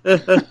parts. It's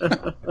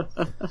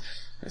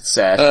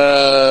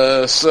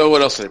sad. So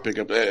what else did I pick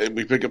up?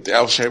 We picked up the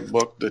Alshite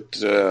book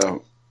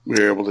that we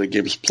were able to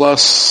Games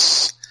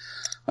Plus.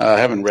 I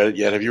haven't read it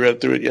yet. Have you read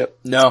through it yet?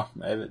 No,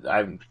 I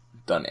haven't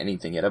done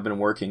anything yet. I've been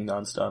working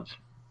nonstop.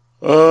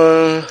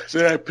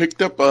 Then I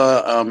picked up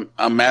a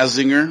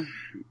Mazinger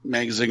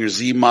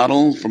Z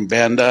model from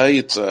Bandai.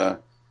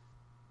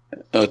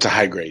 It's a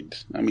high grade.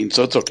 I mean,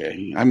 so it's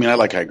okay. I mean, I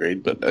like high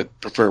grade, but I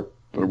prefer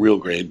a real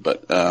grade.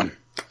 But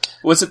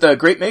was it the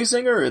Great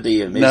Mazinger or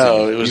the Mazinger?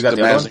 No, it was the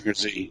Mazinger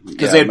Z.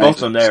 Because they had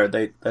both of them there.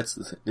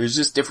 There's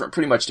just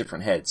pretty much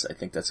different heads. I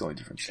think that's the only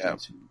difference. Yeah,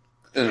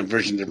 and a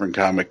version of different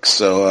comics.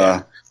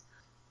 So,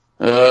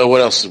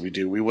 what else did we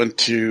do? We went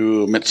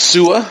to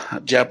Matsuwa,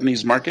 a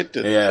Japanese market.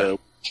 That,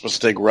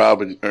 supposed to take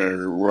Brian,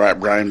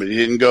 but he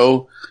didn't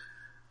go.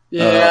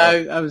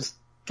 Yeah, I was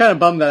kind of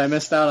bummed that I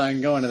missed out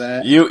on going to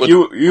that.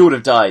 You would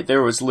have died.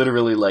 There was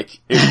literally like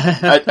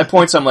at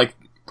points I'm like,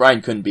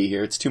 Brian couldn't be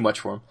here. It's too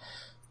much for him.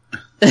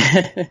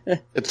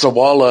 It's a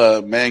wall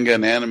of manga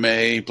and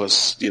anime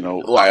plus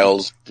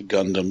aisles,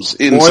 Gundams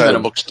inside a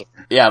bookstore.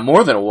 Yeah,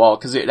 more than a wall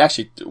because it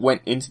actually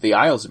went into the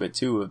aisles a bit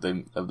too of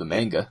the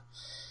manga.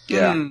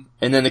 Yeah,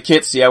 and then the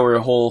kits,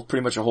 were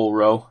pretty much a whole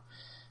row,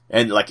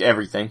 and like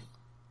everything.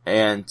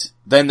 And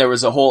then there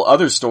was a whole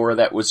other store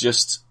that was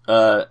just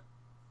subbed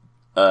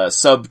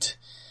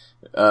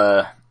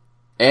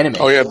anime.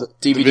 Oh yeah,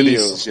 DVDs. The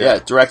videos, yeah,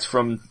 direct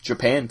from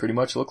Japan, pretty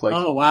much looked like.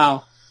 Oh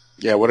wow.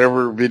 Yeah,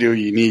 whatever video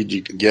you need,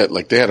 you can get.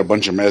 Like they had a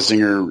bunch of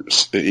Mazinger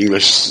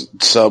English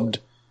subbed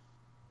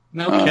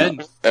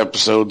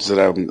episodes that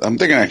I'm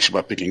thinking actually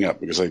about picking up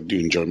because I do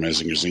enjoy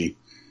Mazinger Z.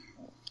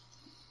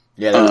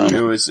 Yeah, it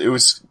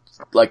was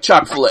like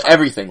chock full of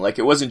everything. Like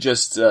it wasn't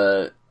just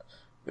I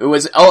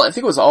think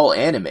it was all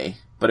anime,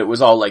 but it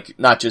was all like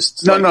not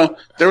just no.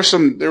 There were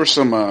some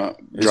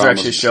These are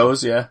actually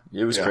shows. Yeah,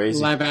 it was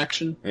crazy. Live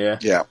action. Yeah.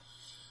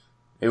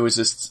 It was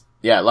just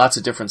lots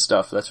of different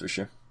stuff. That's for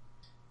sure.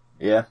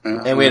 Yeah,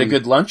 and we had a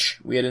good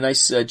lunch. We had a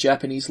nice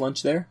Japanese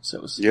lunch there. So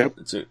it was. Yep.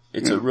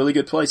 It's a really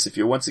good place. If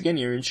you're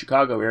in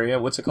Chicago area,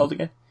 what's it called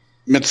again?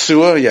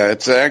 Matsuwa. Yeah,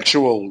 it's an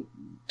actual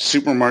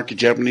supermarket,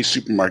 Japanese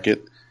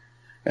supermarket,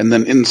 and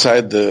then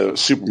inside the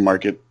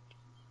supermarket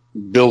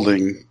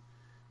building,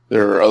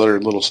 there are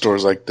other little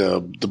stores like the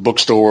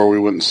bookstore where we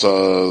went and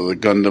saw the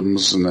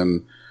Gundams, and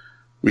then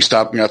we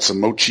stopped and got some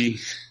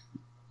mochi.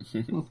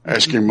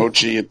 Ice cream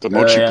mochi at the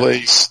mochi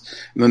place.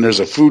 And then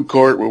there's a food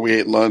court where we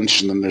ate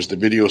lunch, and then there's the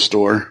video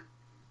store.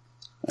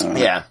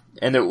 And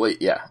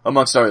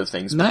amongst other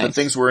things. Nice. But the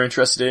things we're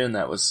interested in,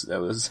 that was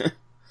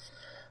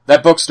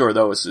that bookstore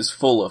though is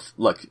full of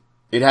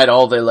it had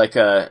all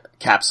the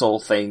capsule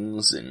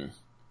things and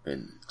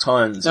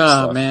tons of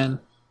stuff. Oh man.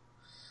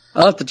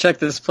 I'll have to check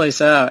this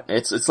place out.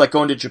 It's like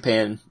going to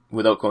Japan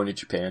without going to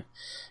Japan.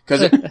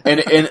 Cause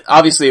and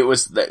obviously it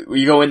was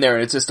you go in there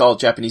and it's just all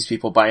Japanese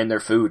people buying their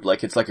food.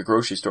 Like it's like a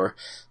grocery store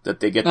that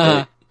they get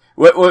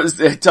what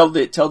was tell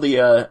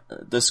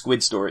the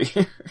squid story.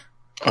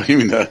 Oh, you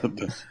mean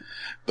the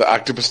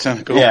octopus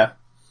tentacle? Yeah.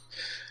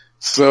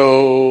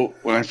 So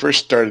when I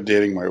first started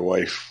dating my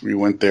wife, we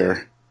went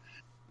there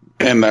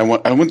and I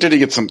went there to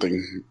get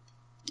something.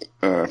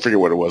 I forget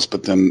what it was,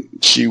 but then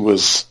we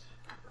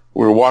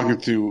were walking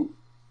through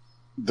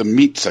the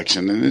meat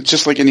section, and it's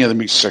just like any other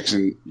meat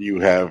section you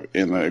have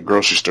in a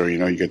grocery store. You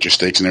got your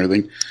steaks and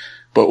everything.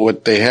 But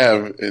what they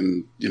have,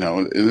 and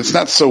it's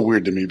not so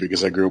weird to me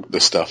because I grew up with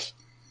this stuff,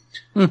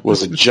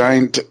 was a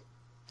giant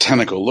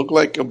tentacle, looked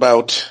like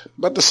about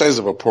the size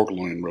of a pork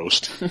loin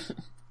roast.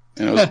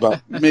 And it was about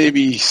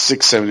maybe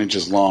 6-7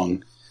 inches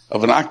long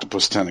of an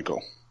octopus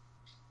tentacle.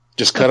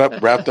 Just cut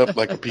up, wrapped up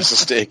like a piece of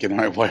steak, and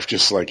my wife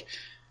just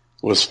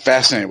was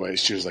fascinated by it.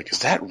 She was like, "Is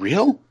that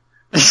real?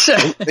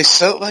 They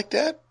sell it like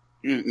that?"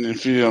 And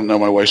if you don't know,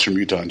 my wife's from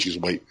Utah and she's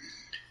white.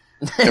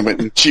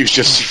 But she was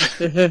just,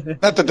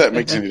 not that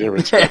makes any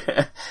difference.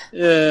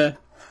 Yeah.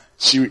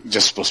 She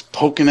just was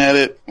poking at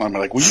it. I'm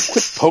like, will you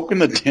quit poking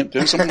the damn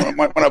thing? Someone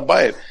might want to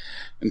buy it.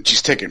 And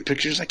she's taking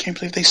pictures. I can't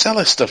believe they sell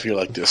us stuff here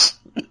like this.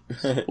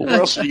 Well,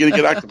 where else are you going to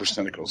get octopus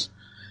tentacles?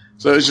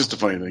 So it's just a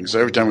funny thing. So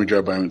every time we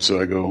drive by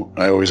Matsuwa,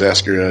 I always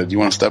ask her, do you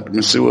want to stop at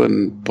Matsuwa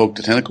and poke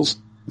the tentacles?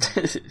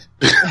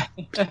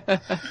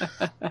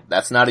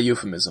 That's not a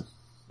euphemism.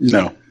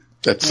 No.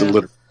 That's a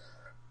little.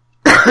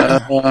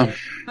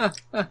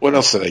 What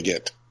else did I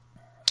get?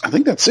 I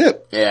think that's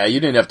it. Yeah, you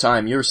didn't have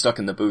time. You were stuck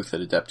in the booth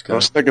at Adepticon. I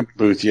was stuck in the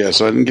booth, yeah,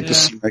 so I didn't get to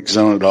see Mech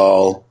Zone at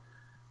all.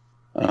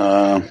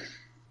 Yeah,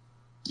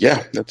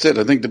 that's it.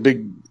 I think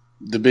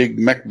the big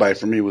mech buy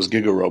for me was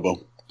Giga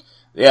Robo.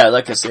 Yeah,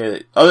 like I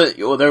said,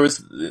 there was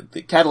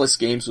the Catalyst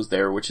Games was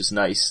there, which is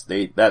nice.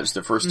 That was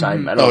the first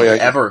time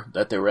ever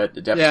that they were at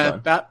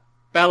Adepticon. Yeah,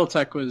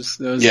 BattleTech was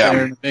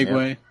there in a big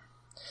way.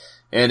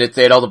 And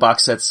they had all the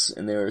box sets,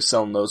 and they were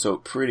selling those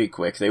out pretty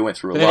quick. They went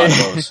through a lot of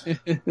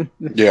those.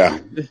 Yeah.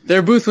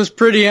 Their booth was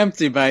pretty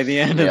empty by the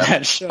end of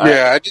that show.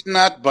 Yeah, I did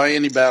not buy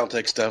any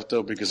BattleTech stuff,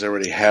 though, because I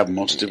already have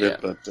most of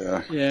it, but...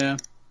 Yeah.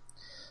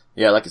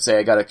 Yeah, like I say,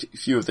 I got a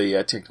few of the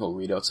technical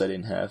readouts I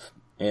didn't have.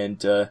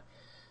 And,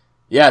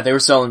 yeah, they were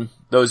selling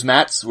those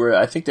mats where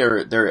I think they're,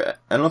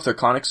 I don't know if they're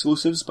con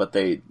exclusives, but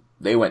they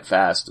went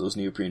fast, those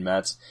neoprene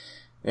mats.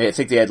 I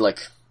think they had like,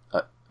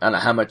 I don't know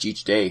how much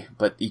each day,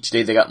 but each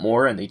day they got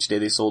more and each day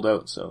they sold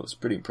out, so it was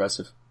pretty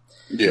impressive.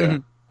 Yeah. Mm-hmm.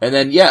 And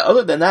then, yeah,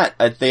 other than that,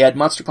 they had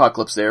Monster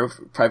Apocalypse there,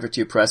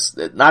 Privateer Press,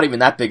 not even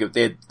that big of,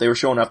 they were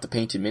showing off the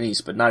painted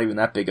minis, but not even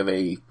that big of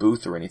a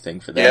booth or anything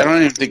for that. Yeah, I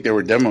don't even think they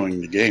were demoing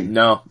the game.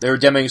 No, they were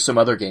demoing some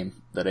other game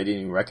that I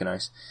didn't even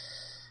recognize.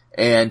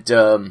 And,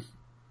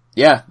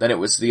 yeah, then it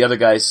was the other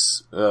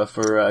guys, for,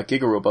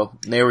 Giga Robo,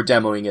 and they were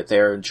demoing it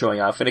there and showing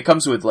off, and it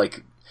comes with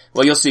like,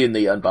 well, you'll see in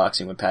the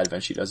unboxing when Pat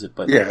eventually does it,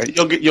 but. Yeah,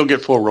 you'll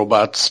get 4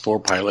 robots, 4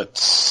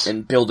 pilots.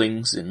 And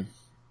buildings and,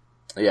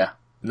 yeah,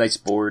 nice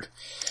board.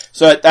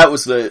 So that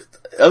was other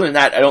than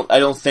that, I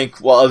don't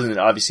think, well, other than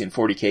obviously in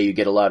 40K you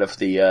get a lot of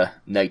the,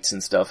 knights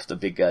and stuff, the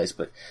big guys,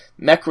 but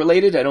mech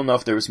related, I don't know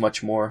if there was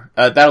much more.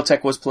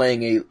 BattleTech was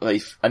playing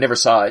I never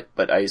saw it,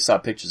 but I saw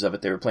pictures of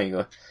it, they were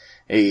playing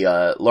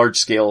a large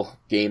scale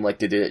game like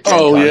they did at Gen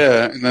Oh, Con.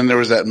 yeah, and then there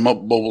was that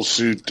mobile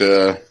suit,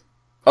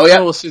 Oh yeah.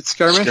 Mobile Suit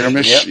Skirmish?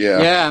 skirmish, Yep.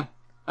 yeah. Yeah.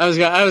 I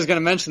was gonna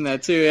mention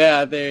that too,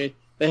 yeah. They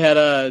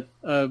had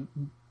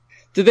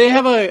did they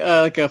have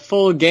a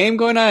full game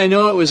going on? I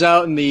know it was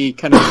out in the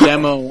kind of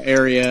demo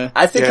area.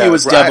 I think Yeah, he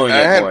was demoing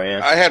it more,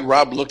 yeah. I had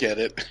Rob look at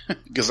it,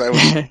 because I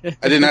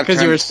didn't have 'Cause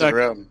time you were to sit stuck.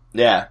 around.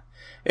 Yeah.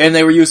 And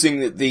they were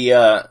using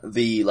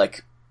the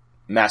like,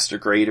 master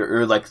grade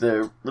or like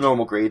the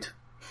normal grade,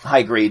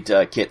 high grade,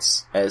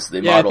 kits as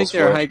the Yeah, I models think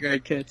they were for high it.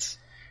 grade kits.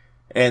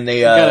 And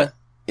they, gotta-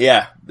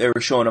 yeah, they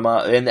were showing them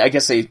out, and I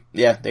guess they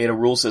had a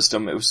rule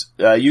system. It was,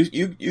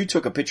 you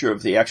took a picture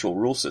of the actual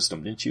rule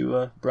system, didn't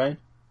you, Brian?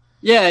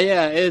 Yeah,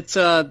 it's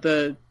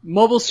the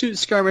Mobile Suit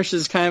Skirmish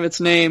is kind of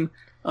its name.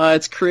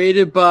 It's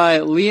created by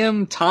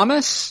Liam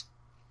Thomas.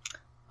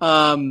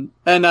 And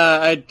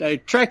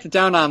I tracked it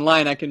down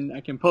online. I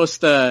can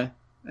post I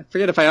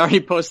forget if I already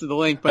posted the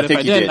link, but I if think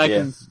I you didn't, did,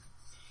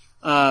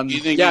 I can. You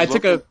think Yeah, I he's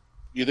took local?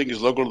 You think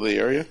he's local to the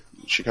area,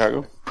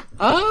 Chicago?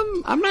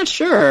 I'm not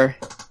sure.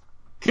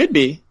 Could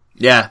be.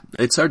 Yeah,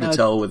 it's hard to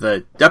tell with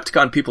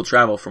Adepticon. People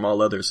travel from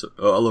all over,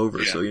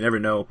 so you never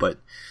know. But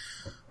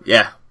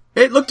yeah,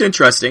 it looked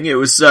interesting. It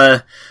was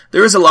there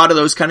was a lot of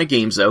those kind of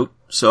games out,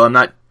 so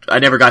I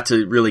never got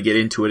to really get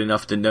into it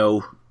enough to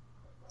know,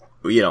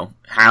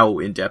 how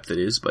in depth it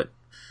is. But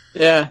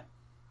Yeah.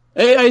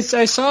 I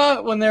saw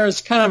it when there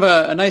was kind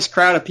of a nice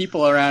crowd of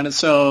people around it.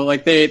 So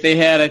like they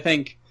had, I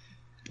think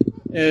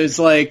it was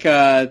like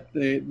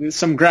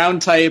some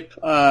ground type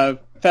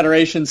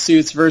Federation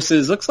suits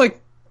versus looks like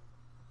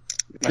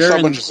I saw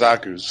a bunch of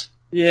Zaku's.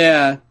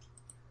 yeah.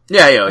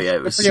 It I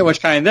was. forget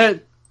which kind.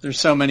 There's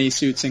so many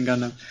suits in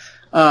Gundam.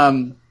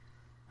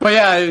 But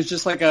yeah, it was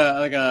just like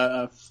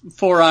a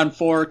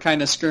 4-on-4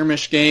 kind of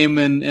skirmish game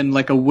in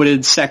like a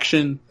wooded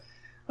section.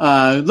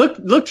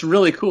 Looked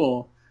really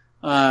cool.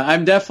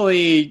 I'm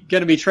definitely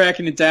gonna be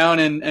tracking it down,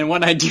 and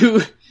when I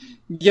do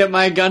get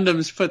my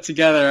Gundams put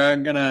together,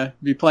 I'm gonna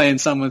be playing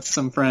some with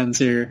some friends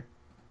here.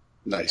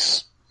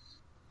 Nice.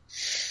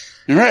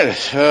 All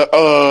right.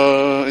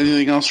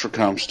 Anything else for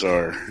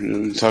Comstar?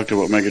 We talked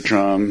about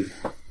Megatron.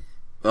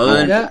 Other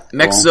than Yeah.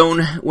 Mech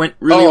Zone went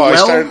really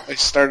well. I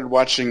started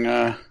watching.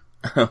 I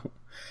don't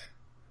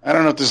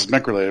know if this is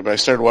mech related, but I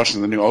started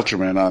watching the new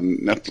Ultraman on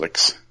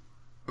Netflix.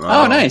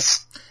 Oh,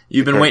 nice.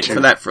 You've been waiting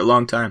for that for a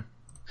long time.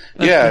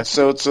 Yeah,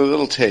 so it's a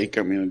little take.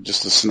 I mean,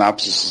 just the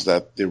synopsis is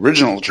that the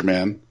original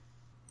Ultraman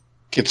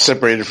gets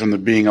separated from the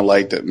being of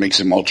light that makes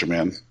him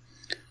Ultraman.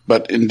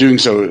 But in doing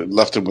so, it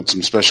left him with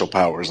some special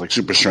powers, like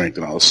super strength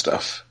and all this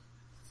stuff.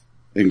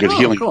 And good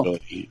healing cool.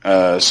 ability.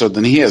 So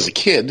then he has a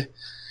kid,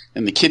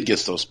 and the kid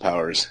gets those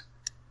powers.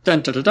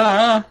 Dun, da, da,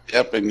 da.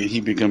 Yep, and he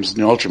becomes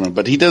the new Ultraman.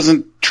 But he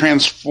doesn't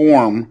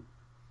transform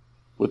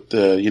with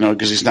the,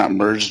 because he's not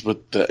merged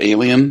with the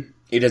alien.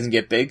 He doesn't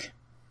get big.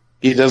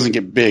 He doesn't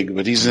get big,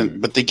 but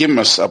but they give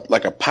him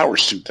like a power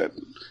suit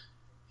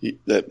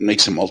that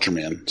makes him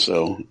Ultraman.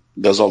 So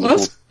does all the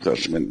cool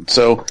Ultraman.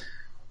 So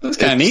That's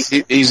kind of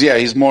neat.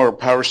 he's more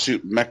power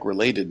suit mech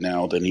related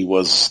now than he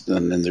was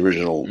in the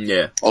original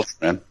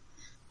Ultraman.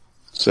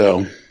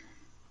 So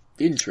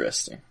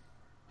Interesting.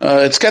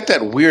 it's got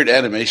that weird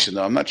animation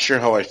though. I'm not sure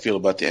how I feel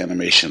about the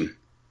animation.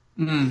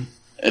 Mm.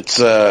 It's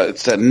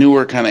that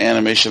newer kind of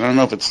animation. I don't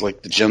know if it's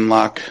like the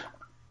Genlock.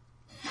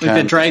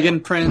 Like the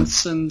Dragon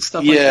Prince and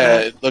stuff like Yeah,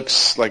 that. it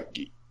looks like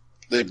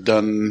they've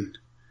done.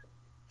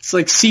 It's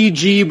like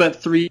CG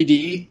but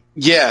 3D.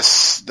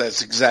 Yes,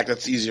 that's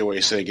the easier way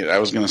of saying it. I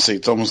was going to say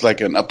it's almost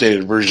like an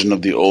updated version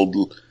of the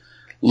old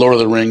Lord of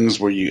the Rings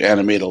where you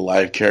animate a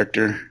live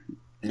character.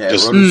 Yeah,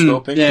 Just-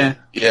 rotoscoping. Yeah.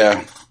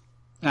 Yeah.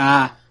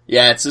 Ah.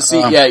 Yeah, it's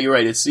a yeah, you're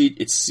right. It's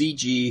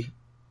CG,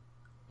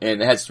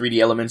 and it has 3D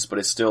elements, but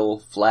it's still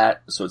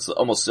flat, so it's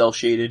almost cel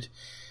shaded.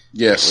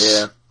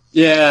 Yes.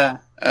 Yeah.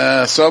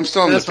 So I'm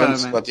still on the That's what I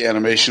fence meant. about the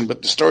animation,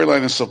 but the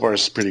storyline so far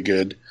is pretty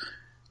good.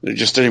 They're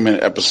just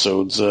 30-minute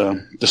episodes.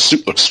 The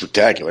suit looks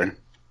spectacular.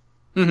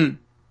 Mm-hmm.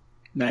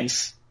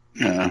 Nice.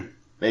 Yeah.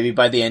 Maybe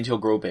by the end he'll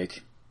grow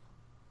big.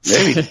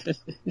 Maybe.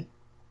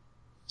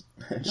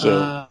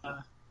 So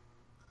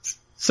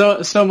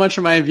So much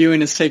of my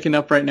viewing is taken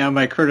up right now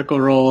by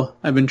Critical Role.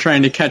 I've been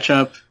trying to catch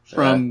up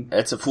from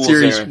That's a fool's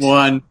series errand.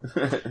 1.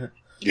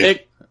 yeah.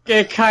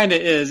 It kind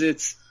of is.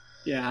 It's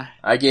yeah.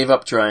 I gave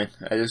up trying.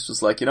 I just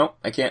was like,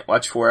 I can't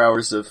watch 4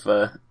 hours of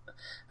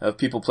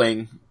people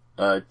playing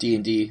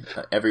D&D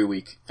every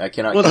week. I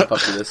cannot keep up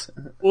to this.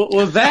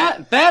 Well,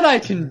 that I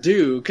can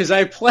do because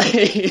I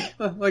play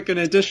like an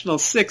additional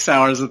 6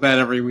 hours of that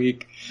every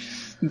week.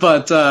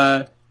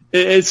 But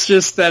it's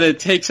just that it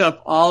takes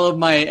up all of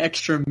my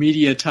extra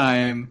media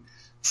time.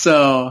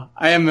 So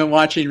I haven't been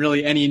watching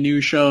really any new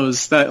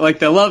shows. That like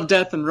the Love,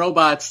 Death, and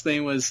Robots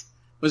thing was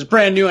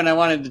brand new and I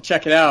wanted to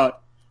check it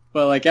out.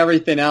 But like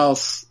everything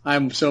else,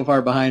 I'm so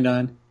far behind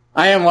on.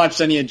 I haven't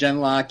watched any of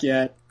Genlock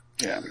yet.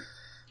 Yeah.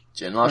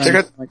 Genlock's Check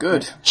out-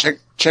 good. Check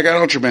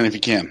out Ultraman if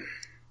you can.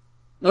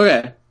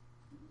 Okay.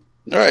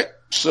 All right.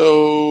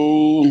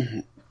 So,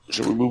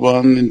 shall we move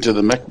on into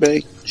the mech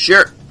bay?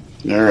 Sure.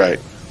 All right.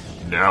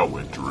 Now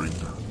entering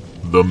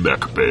the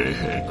Mech Bay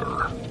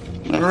hangar.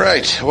 All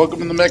right. Welcome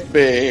to the mech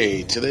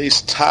bay.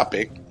 Today's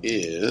topic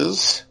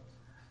is,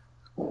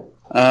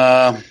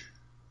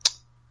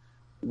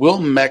 will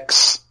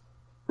mechs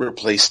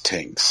replace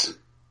tanks?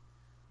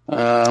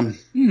 What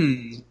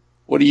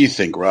do you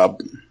think,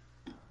 Rob?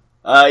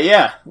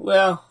 Yeah.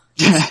 Well,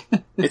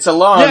 it's a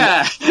long...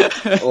 Yeah.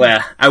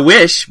 Well, I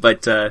wish,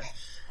 but I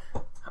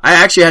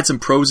actually had some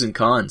pros and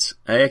cons.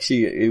 I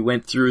actually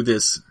went through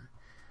this.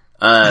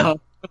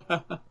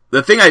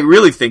 The thing I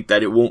really think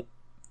that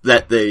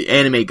that the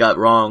anime got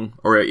wrong,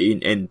 or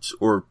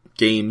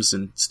games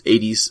and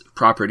 80s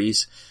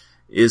properties,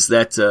 is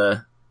that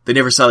they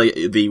never saw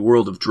the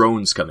world of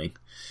drones coming.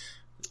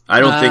 I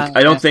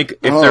don't think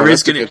if there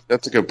is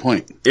that's a good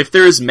point. if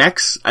there is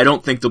mechs, I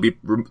don't think they'll be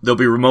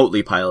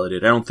remotely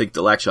piloted. I don't think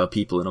they'll actually have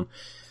people in them.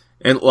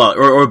 And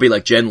or it'll be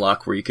like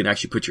Genlock where you can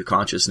actually put your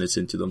consciousness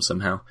into them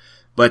somehow.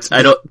 But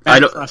I don't,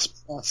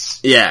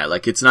 yeah,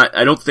 like it's not,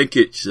 I don't think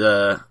it's,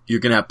 you're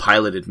gonna have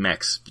piloted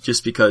mechs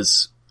just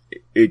because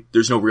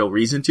there's no real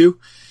reason to.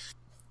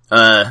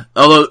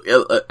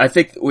 Although, I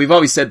think we've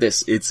always said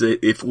this,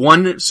 if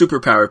one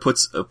superpower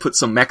puts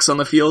some mechs on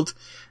the field,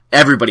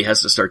 everybody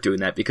has to start doing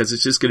that because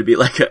it's just gonna be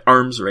like an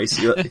arms race.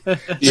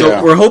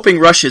 So we're hoping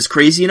Russia's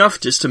crazy enough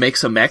just to make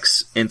some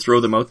mechs and throw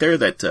them out there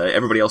that,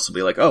 everybody else will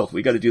be like, oh,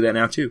 we gotta do that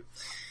now too.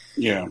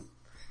 Yeah.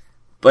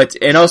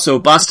 And also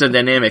Boston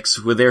Dynamics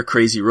with their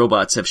crazy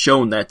robots have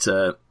shown that,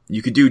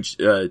 you could do,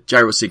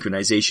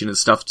 gyrosynchronization and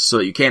stuff so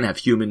that you can have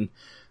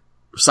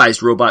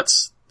human-sized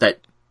robots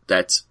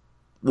that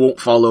won't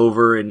fall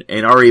over and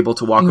are able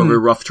to walk over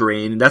rough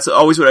terrain. And that's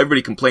always what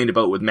everybody complained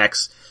about with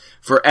mechs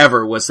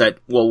forever was that,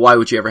 well, why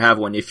would you ever have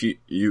one if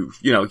you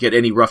get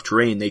any rough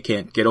terrain, they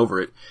can't get over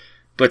it.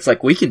 But it's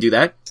like, we can do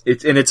that.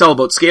 It's all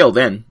about scale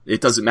then.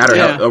 It doesn't matter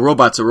how, a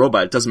robot's a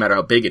robot. It doesn't matter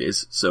how big it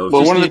is. So,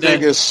 well, one of the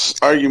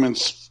biggest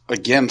arguments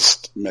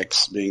against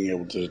mechs being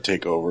able to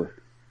take over,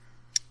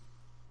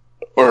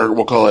 or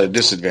we'll call it a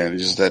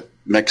disadvantage, is that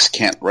mechs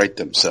can't right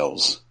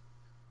themselves.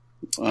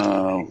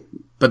 But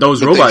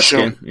those robots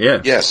can,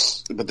 yeah.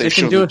 Yes, but they've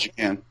shown that you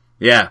can.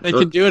 Yeah. They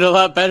can do it a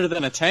lot better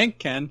than a tank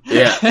can.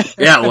 Yeah.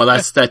 Yeah, well,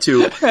 that's that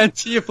too.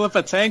 Until you flip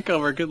a tank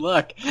over, good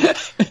luck.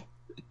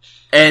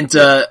 And,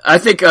 I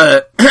think,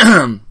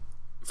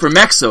 for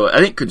mechs though, I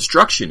think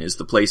construction is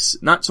the place,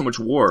 not so much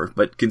war,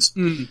 but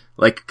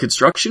like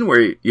construction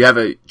where you have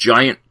a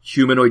giant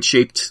humanoid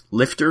shaped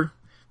lifter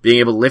being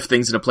able to lift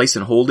things in a place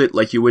and hold it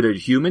like you would a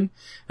human.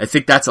 I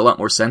think that's a lot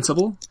more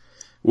sensible.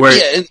 Where,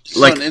 it's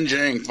like an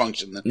engineering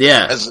function than,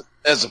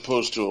 as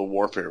opposed to a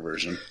warfare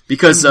version.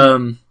 Because,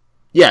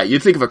 you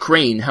think of a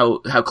crane, how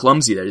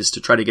clumsy that is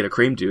to try to get a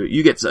crane to do it.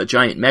 You get a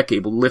giant mech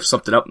able to lift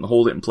something up and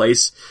hold it in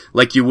place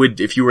like you would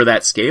if you were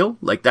that scale.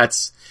 Like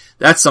that's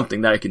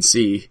something that I can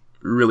see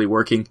really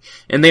working.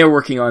 And they are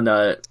working on,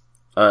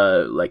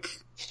 like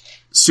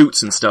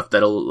suits and stuff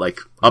that'll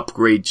like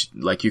upgrade,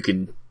 like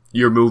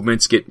your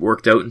movements get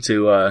worked out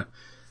into,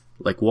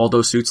 like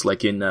Waldo suits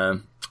like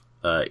in,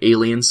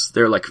 Aliens.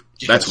 They're like,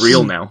 that's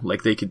real now.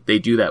 Like they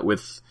do that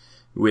with,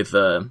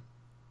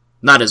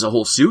 not as a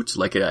whole suit,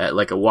 like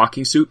a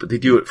walking suit, but they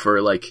do it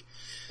for like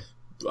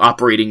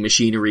operating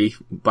machinery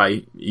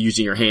by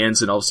using your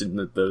hands, and all of a sudden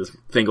the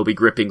thing will be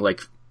gripping like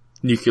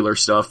nuclear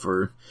stuff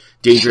or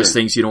dangerous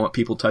things you don't want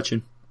people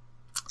touching.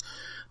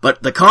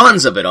 But the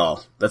cons of it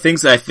all, the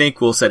things that I think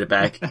will set it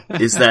back,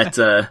 is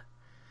that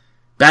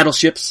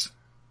battleships,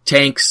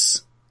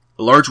 tanks,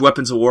 large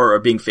weapons of war are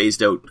being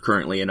phased out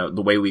currently in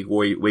the way we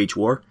wage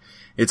war.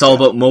 It's all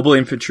about mobile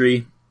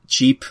infantry,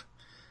 cheap,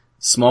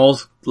 smaller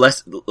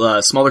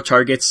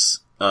targets,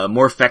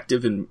 more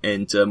effective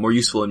and more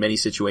useful in many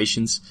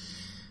situations.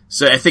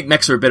 So I think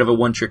mechs are a bit of a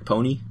one-trick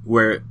pony,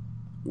 where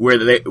where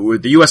the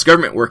U.S.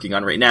 government working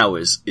on right now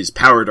is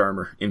powered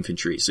armor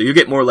infantry. So you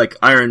get more like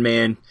Iron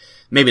Man,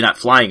 maybe not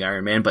flying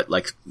Iron Man, but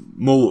like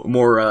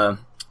more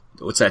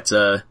what's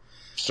that?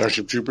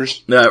 Starship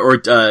Troopers?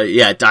 What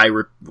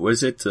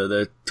is it?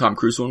 The Tom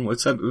Cruise one?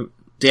 What's that?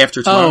 Day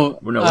After Tomorrow?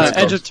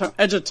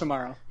 Edge of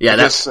Tomorrow. Yeah,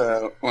 that's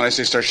when I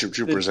say Starship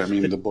Troopers, I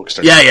mean the book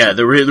Starship Troopers. Yeah,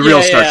 the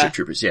real Starship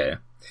Troopers, yeah.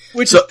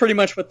 Which is pretty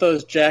much what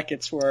those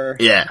jackets were.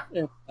 Yeah.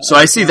 So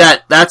I see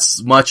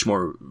that's much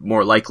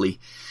more likely.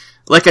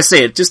 Like I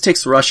say, it just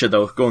takes Russia,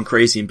 though, going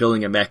crazy and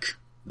building a mech.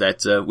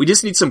 That we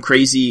just need some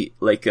crazy,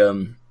 like,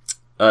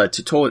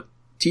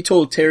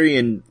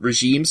 totalitarian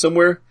regime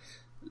somewhere.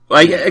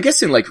 I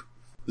guess in, like,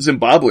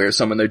 Zimbabwe or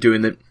something, they're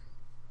doing the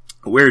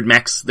weird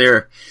mechs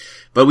there.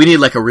 But we need,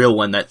 like, a real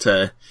one that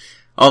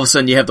all of a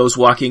sudden you have those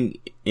walking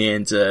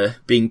and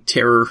being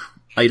terror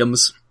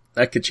items.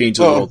 That could change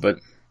the world, but...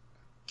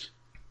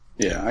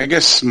 Yeah, I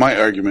guess my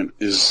argument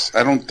is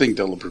I don't think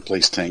they'll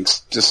replace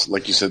tanks. Just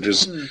like you said,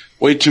 there's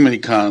way too many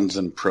cons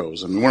and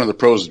pros. I mean, one of the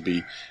pros would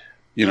be,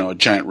 a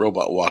giant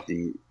robot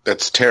walking.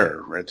 That's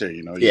terror right there.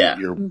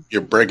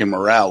 You're breaking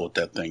morale with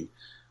that thing.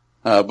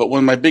 But one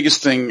of my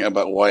biggest thing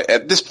about why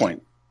at this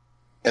point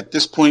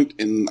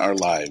in our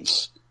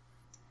lives,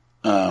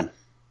 just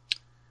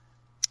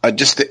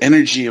the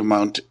energy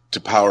amount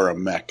to power a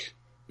mech.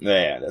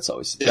 Yeah, that's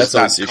always the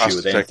issue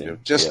with anything.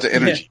 Just the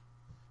energy.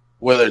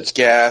 Whether it's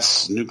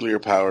gas, nuclear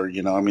power,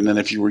 and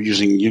if you were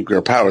using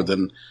nuclear power,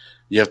 then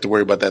you have to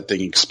worry about that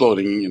thing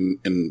exploding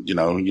and you're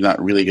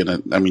not really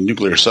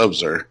nuclear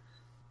subs are.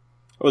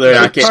 Well, they're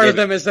not getting part of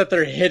them is that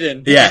they're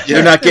hidden. Yeah,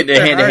 they're not getting a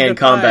hand-to-hand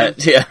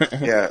combat. Yeah.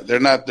 Yeah, they're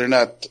not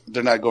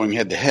going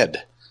head to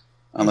head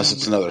unless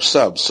it's another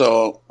sub.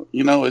 So,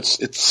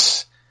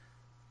 it's,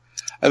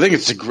 I think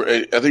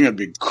it'd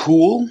be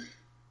cool.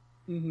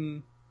 Mm-hmm.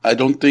 I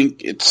don't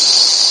think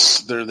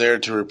they're there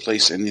to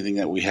replace anything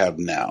that we have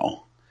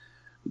now.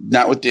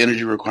 Not with the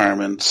energy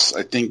requirements.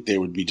 I think they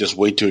would be just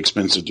way too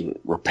expensive to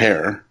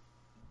repair.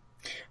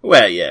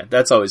 Well, yeah,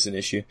 that's always an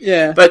issue.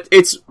 Yeah. But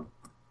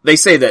they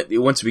say that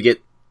once we get,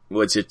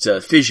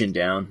 fission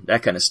down,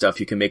 that kind of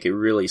stuff, you can make it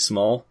really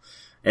small.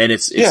 And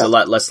it's a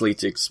lot less likely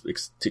to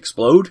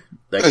explode.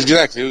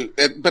 Exactly.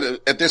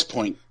 But at this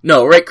point.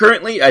 No, right,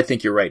 currently, I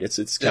think you're right.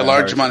 It's kind of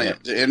large amount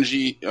of the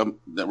energy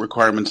that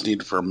requirements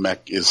needed for a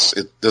mech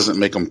it doesn't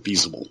make them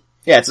feasible.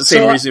 Yeah, it's the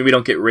same reason we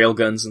don't get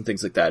railguns and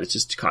things like that. It's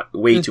just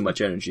way too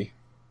much energy.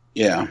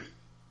 Yeah.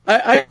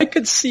 I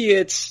could see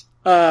it,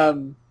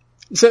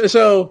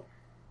 so,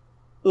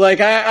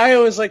 like, I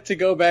always like to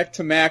go back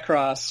to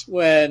Macross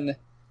when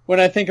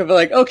I think of,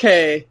 like,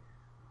 okay,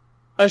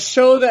 a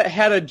show that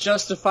had a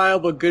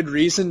justifiable good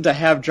reason to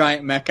have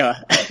giant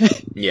mecha.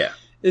 Yeah.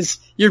 Is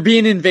you're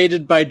being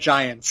invaded by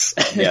giants.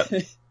 Yep.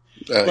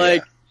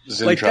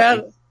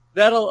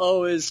 That'll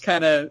always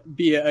kind of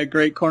be a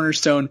great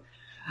cornerstone.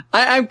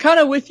 I'm kind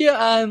of with you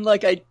on,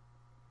 like,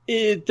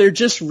 they're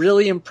just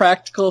really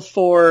impractical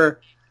for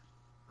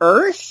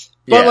Earth.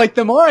 But, like,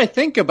 the more I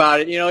think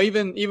about it,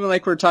 even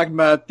like we're talking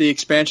about the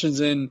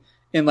expansions in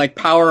like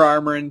power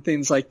armor and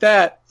things like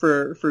that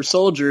for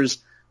soldiers,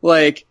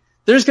 like,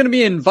 there's going to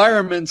be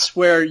environments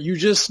where you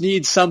just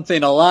need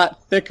something a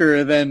lot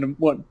thicker than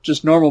what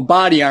just normal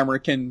body armor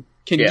can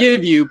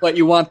give you, but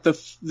you want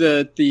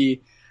the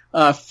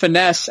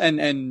finesse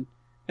and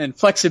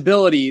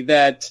flexibility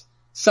that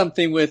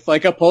something with,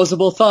 like,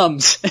 opposable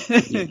thumbs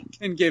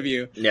can give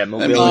you. Yeah,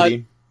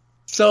 mobility.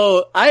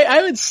 So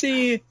I would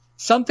see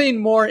something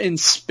more in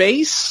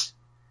space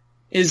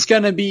is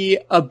going to be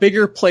a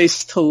bigger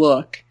place to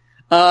look.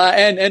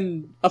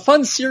 And a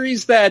fun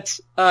series that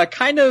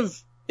kind of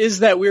is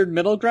that weird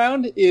middle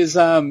ground is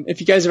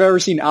if you guys have ever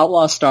seen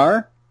Outlaw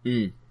Star.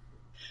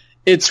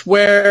 It's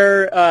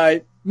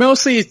where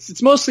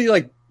it's mostly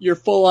like your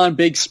full-on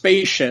big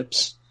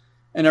spaceships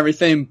and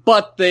everything,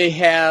 but they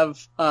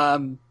have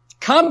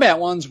combat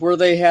ones where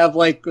they have,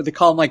 like, what they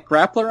call them, like,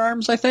 grappler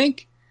arms, I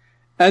think.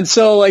 And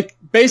so, like,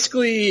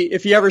 basically,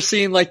 if you ever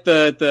seen, like,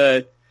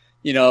 the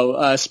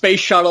space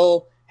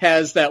shuttle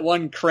has that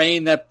one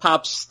crane that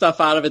pops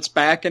stuff out of its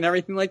back and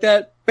everything like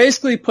that,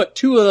 basically put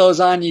two of those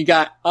on, you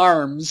got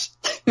arms.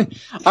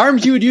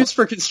 Arms you would use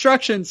for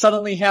construction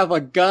suddenly have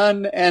a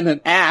gun and an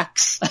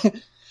axe.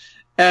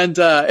 And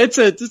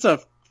it's a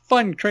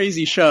fun,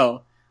 crazy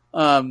show.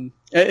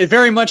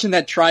 Very much in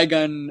that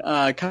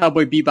Trigun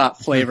Cowboy Bebop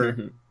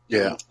flavor.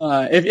 Yeah.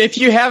 If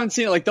you haven't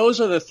seen it, like, those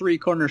are the three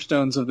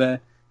cornerstones of that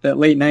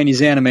late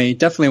 90s anime.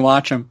 Definitely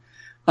watch them.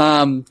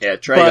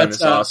 Trigun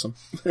is awesome.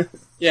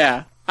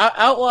 Yeah.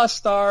 Outlaw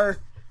Star,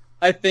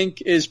 I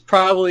think,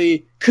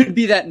 could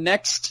be that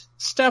next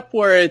step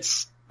where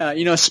it's,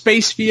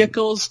 space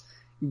vehicles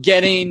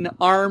getting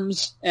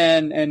arms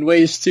and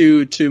ways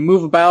to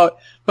move about.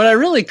 But I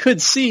really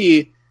could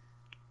see,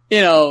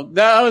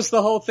 that was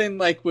the whole thing,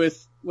 like,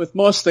 with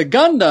most of the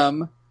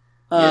Gundam,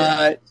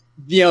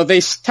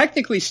 they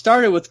technically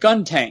started with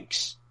gun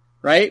tanks,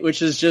 right?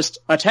 Which is just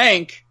a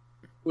tank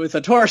with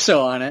a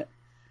torso on it.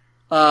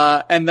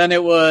 And then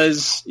it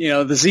was, the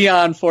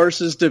Zeon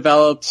forces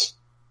developed,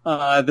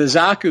 the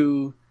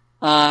Zaku,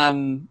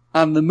 on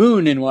the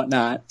moon and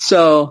whatnot.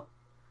 So,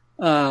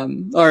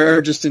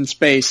 or just in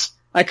space.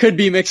 I could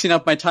be mixing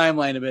up my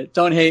timeline a bit.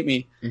 Don't hate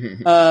me.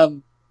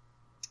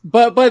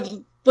 But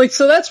like,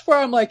 so that's where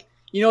I'm like,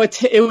 you know,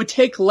 it would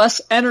take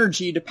less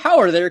energy to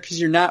power there because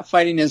you're not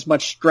fighting as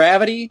much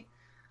gravity,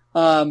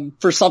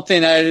 for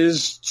something that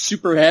is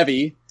super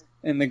heavy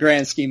in the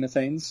grand scheme of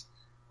things.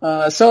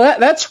 So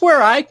that's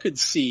where I could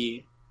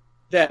see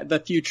that the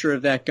future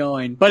of that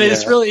going. But it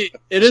is Space really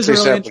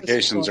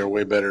applications are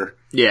way better.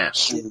 Yeah.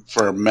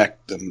 For a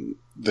mech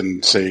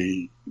than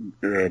say,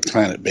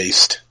 planet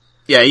based.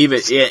 Yeah,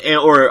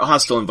 or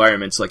hostile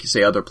environments, like you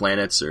say, other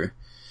planets or.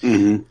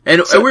 Mm-hmm.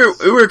 And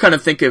we were kind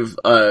of thinking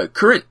of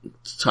current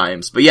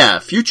times, but yeah,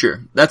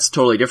 future. That's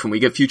totally different. We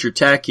get future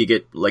tech. You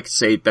get, like,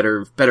 say,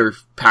 better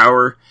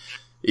power.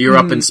 You're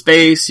up in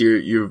space.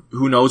 You're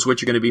who knows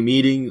what you're going to be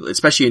meeting,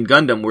 especially in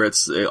Gundam, where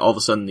it's all of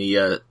a sudden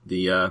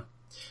the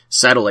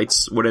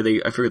satellites. What are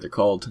they? I forget what they're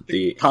called.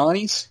 The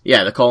colonies.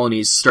 Yeah, the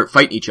colonies start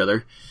fighting each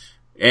other,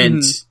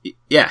 and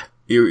yeah,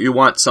 you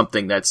want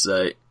something that's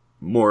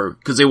more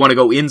because they want to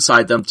go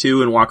inside them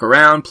too and walk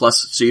around.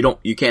 Plus, so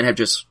you can't have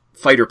just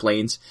fighter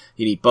planes.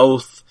 You need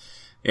both,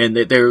 and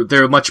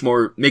they're much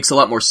more makes a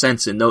lot more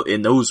sense in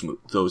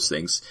those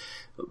things.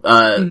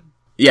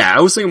 Yeah,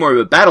 I was thinking more of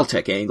a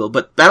BattleTech angle,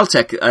 but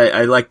BattleTech,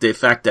 I like the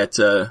fact that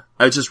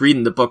I was just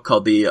reading the book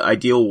called The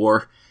Ideal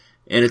War,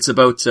 and it's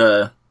about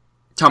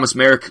Thomas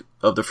Merrick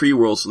of the Free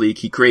Worlds League.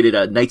 He created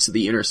a Knights of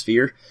the Inner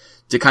Sphere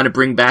to kind of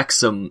bring back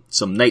some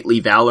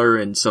knightly valor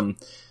and some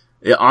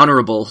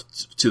honorable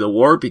to the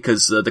war,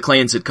 because the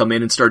clans had come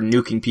in and started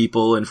nuking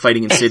people and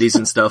fighting in cities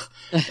and stuff,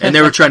 and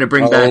they were trying to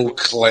bring back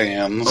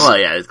clans. Oh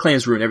yeah,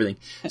 clans ruin everything.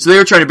 So they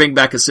were trying to bring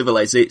back a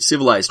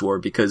civilized war,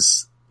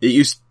 because it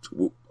used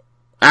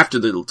after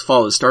the fall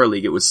of the Star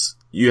League,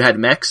 you had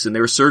mechs and they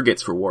were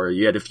surrogates for war.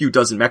 You had a few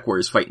dozen mech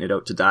warriors fighting it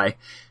out to die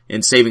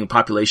and saving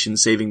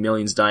populations, saving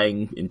millions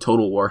dying in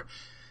total war.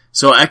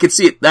 So I could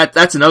see it,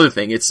 that's another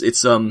thing. It's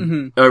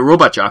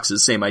Robot Jox is the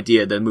same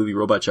idea, the movie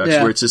Robot Jox,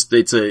 where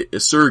it's a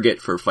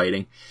surrogate for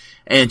fighting.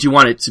 And you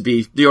want it to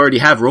be, they already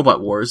have robot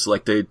wars,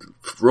 like the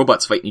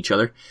robots fighting each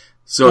other.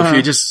 So if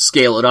you just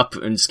scale it up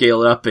and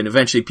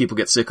eventually people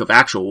get sick of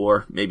actual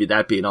war, maybe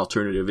that'd be an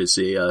alternative is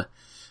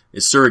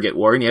surrogate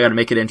war, and you gotta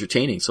make it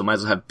entertaining, so might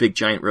as well have big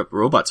giant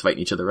robots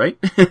fighting each other, right?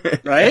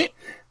 Right?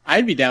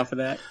 I'd be down for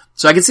that.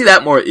 So I can see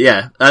that more,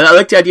 yeah. I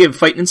like the idea of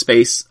fighting in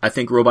space. I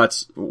think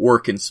robots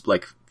work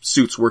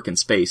suits work in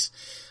space.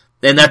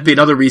 And that'd be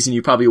another reason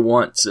you probably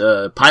want,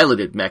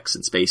 piloted mechs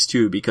in space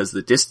too, because of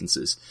the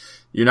distances.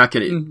 You're not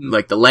gonna,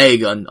 like the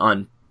lag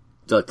on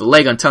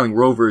telling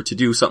Rover to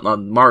do something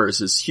on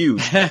Mars is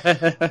huge.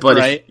 But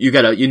right.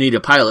 if you need a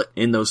pilot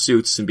in those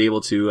suits and be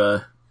able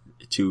to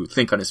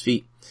think on his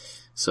feet.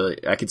 So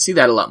I can see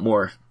that a lot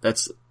more.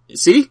 It's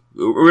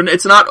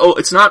not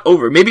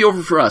over. Maybe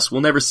over for us.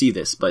 We'll never see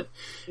this, but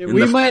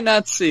we might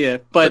not see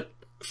it, but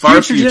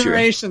future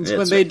generations,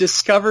 when they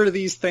discover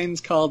these things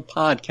called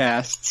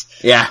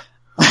podcasts. Yeah.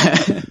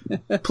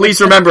 Please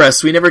remember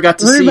us. We never got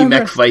to see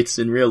mech fights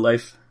in real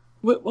life.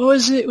 What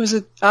was it? Was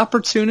it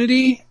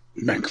Opportunity?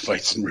 Mech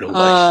fights in real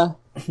life.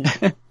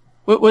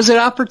 Was it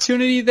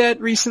Opportunity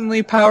that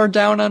recently powered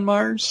down on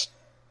Mars?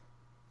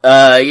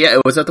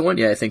 Yeah, was that the one?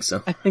 Yeah, I think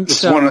so. I think it's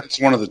so.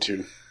 It's one of the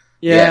two.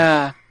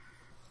 Yeah.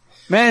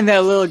 Man,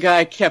 that little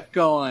guy kept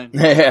going.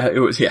 Yeah, it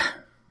was, yeah.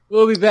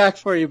 We'll be back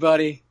for you,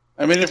 buddy.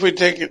 I mean, if we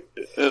take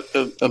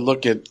a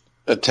look at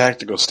a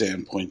tactical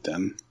standpoint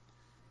then,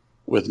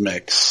 with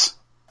mechs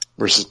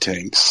versus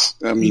tanks,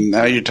 I mean,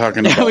 now you're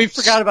talking about... we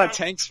forgot about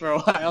tanks for a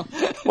while.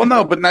 Well,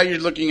 no, but now you're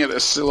looking at a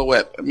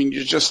silhouette. I mean,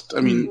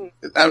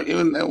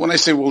 when I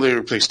say will they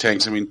replace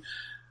tanks, I mean,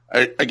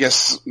 I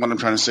guess what I'm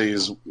trying to say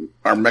is,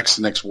 are mechs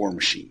the next war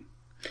machine?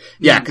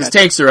 Yeah, because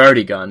tanks are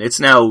already gone. It's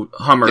now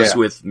Hummers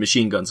with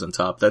machine guns on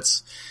top.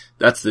 That's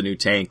the new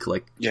tank.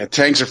 Like, yeah,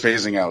 tanks are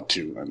phasing out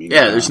too. I mean,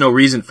 there's no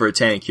reason for a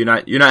tank. You're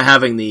not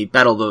having the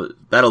Battle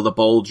of the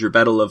Bulge or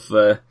Battle of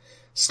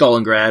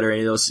Stalingrad or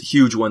any of those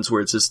huge ones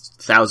where it's just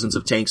thousands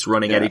of tanks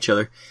running at each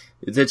other.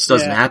 It just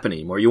doesn't happen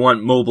anymore. You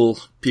want mobile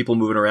people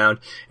moving around,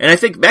 and I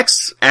think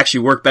mechs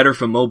actually work better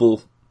for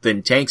mobile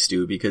than tanks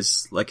do,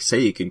 because, like I say,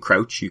 you can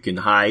crouch, you can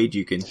hide,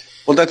 you can...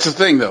 Well, that's the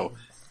thing, though.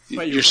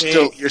 Your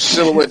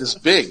silhouette is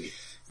big,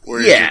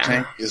 whereas your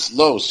tank is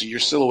low, so your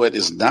silhouette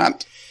is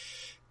not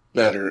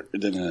better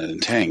than a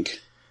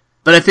tank.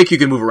 But I think you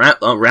can move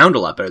around a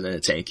lot better than a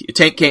tank. A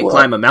tank can't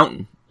climb a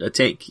mountain. A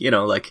tank,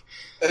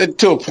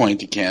 to a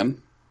point, you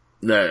can.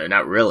 No,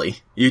 not really.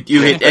 You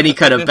hit any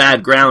kind of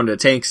bad ground, a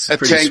tank's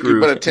pretty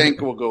screwed. But a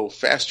tank will go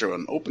faster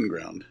on open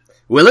ground.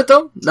 Will it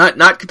though?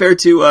 Not compared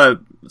to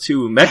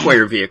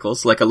MechWarrior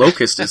vehicles. Like a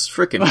Locust is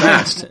frickin'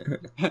 fast.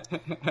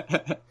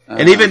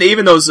 And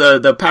even those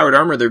the powered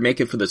armor they're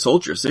making for the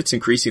soldiers, it's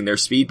increasing their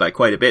speed by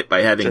quite a bit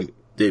by having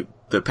the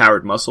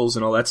powered muscles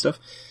and all that stuff.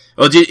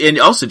 Oh,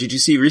 did you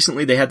see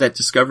recently they had that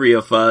discovery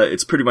of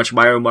it's pretty much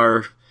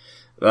Myomar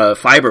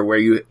fiber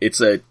where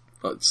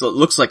so it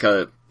looks like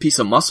a piece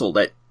of muscle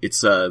that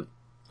it's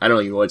I don't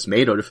even know what it's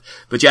made out of,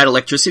 but you add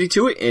electricity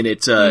to it, and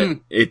it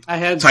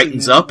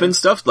tightens up and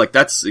stuff. Like,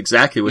 that's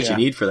exactly what you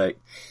need for that.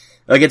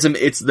 Like,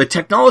 it's the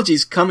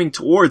technology's coming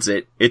towards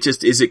it. It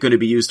just, is it going to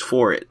be used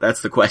for it?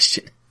 That's the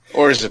question.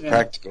 Or is it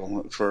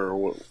practical for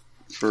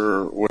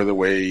where the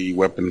way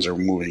weapons are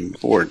moving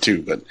forward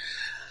too? But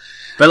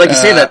like you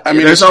say, that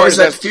there's always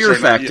that fear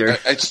factor.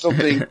 I still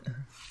think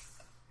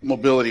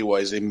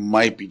mobility-wise, they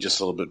might be just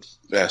a little bit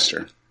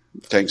faster.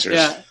 Tanks are.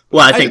 Yeah.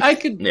 Well, I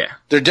think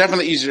they're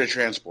definitely easier to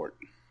transport.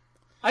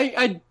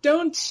 I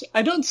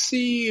don't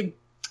see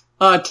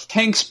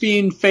tanks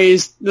being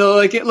phased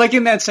like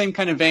in that same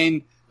kind of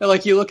vein.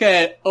 Like, you look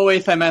at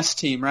 08th MS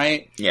team,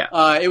 right?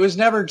 Yeah. It was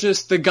never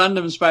just the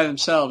Gundams by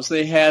themselves.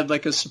 They had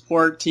like a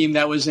support team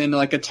that was in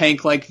like a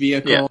tank-like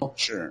vehicle. Yeah,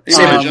 sure. In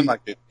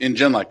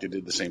Genlock they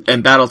did the same thing.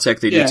 And BattleTech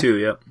they do too,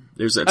 yep.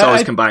 It's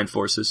always combined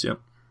forces, yep.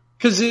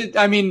 Cause a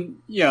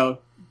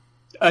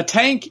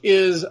tank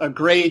is a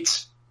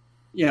great,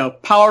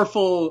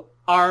 powerful,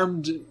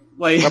 armed,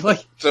 so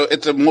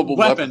it's a mobile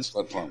weapon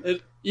platform.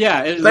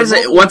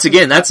 Once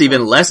again, that's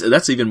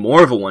even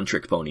more of a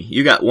one-trick pony.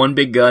 You got one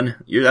big gun,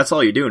 that's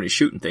all you're doing is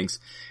shooting things.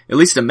 At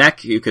least a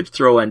mech you could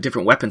throw on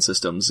different weapon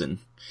systems and...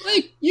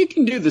 Like, you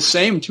can do the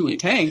same to a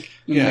tank.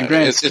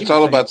 It's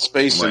all about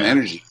space and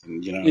energy,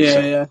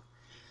 Yeah.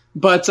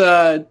 But,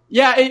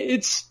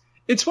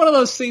 it's one of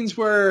those things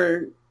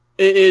where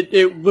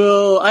it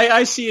will,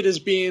 I see it as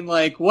being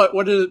like, what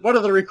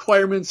are the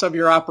requirements of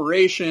your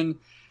operation?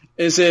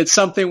 Is it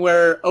something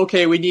where,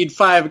 okay, we need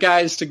 5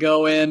 guys to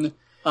go in,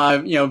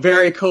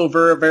 very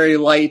covert, very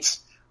light?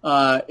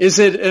 Is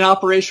it an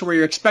operation where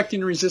you're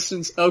expecting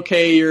resistance?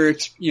 Okay, you're,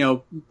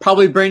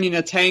 probably bringing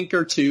a tank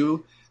or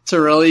 2 to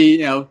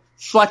really,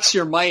 flex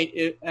your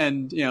might,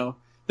 and,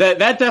 that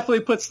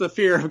definitely puts the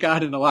fear of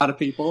God in a lot of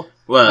people,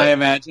 I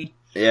imagine.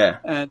 Yeah.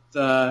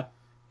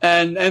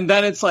 And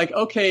then it's like,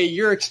 okay,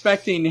 you're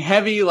expecting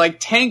heavy, like,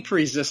 tank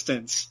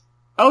resistance.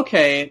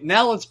 Okay,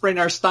 now let's bring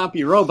our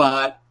stompy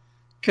robot,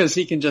 because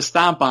he can just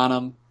stomp on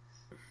them,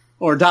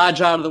 or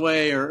dodge out of the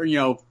way, or,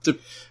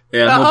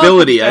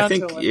 mobility, I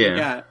think,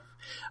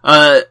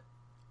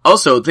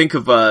 also, think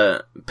of,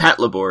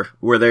 Patlabor,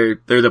 where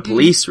they're the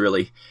police,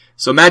 really.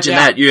 So imagine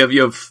that, you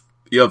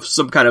have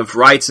some kind of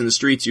riots in the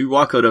streets, you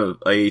walk out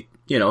of a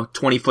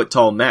 20-foot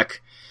tall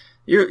mech,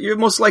 you're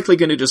most likely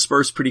going to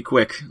disperse pretty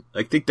quick.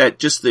 I think that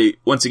just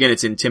once again,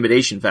 it's an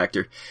intimidation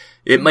factor.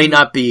 It might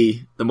not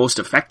be the most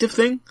effective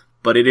thing,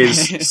 but it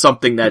is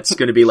something that's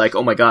going to be like,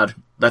 oh my god,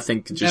 that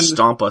thing can just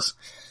stomp us.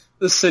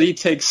 The city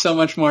takes so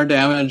much more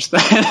damage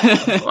than...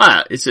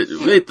 Wow,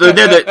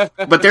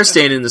 but they're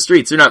staying in the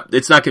streets.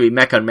 It's not going to be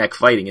mech on mech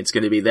fighting. It's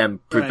going to be them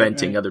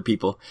preventing other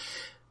people.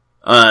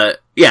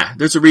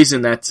 There's a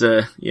reason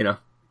that,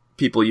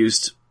 people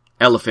used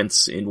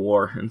elephants in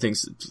war and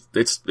things.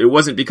 It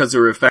wasn't because they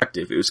were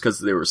effective. It was because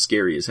they were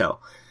scary as hell.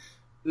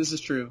 This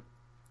is true.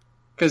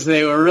 Because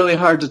they were really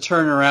hard to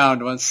turn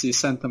around once you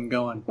sent them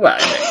going. Well,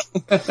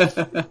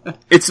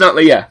 it's not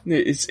like,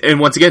 and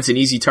once again, it's an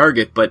easy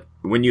target, but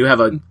when you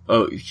have a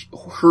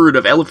herd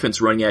of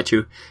elephants running at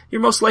you, you're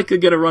most likely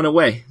going to run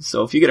away.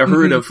 So if you get a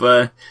herd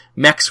of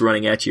mechs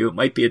running at you, it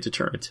might be a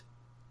deterrent.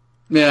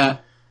 Yeah.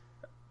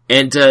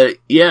 And,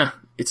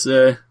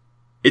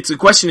 it's the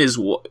question is,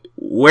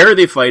 where are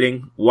they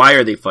fighting? Why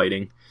are they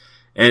fighting?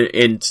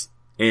 And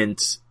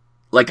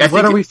like, I think...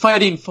 What are we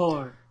fighting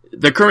for?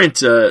 The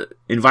current,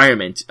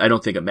 environment, I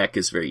don't think a mech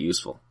is very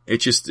useful.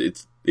 It's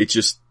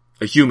just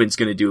a human's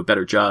gonna do a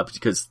better job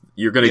because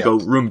you're gonna go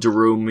room to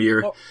room.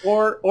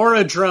 Or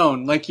a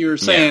drone, like you were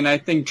saying. I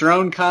think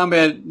drone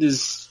combat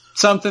is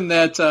something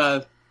that,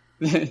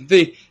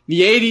 the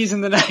 80s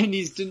and the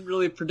 90s didn't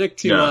really predict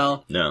too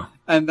well. No.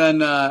 And then,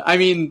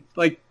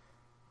 like,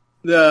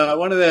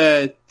 one of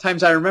the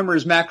times I remember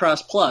is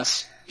Macross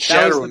Plus.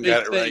 Shadowrun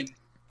got it right.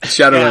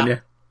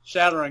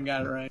 Shadowrun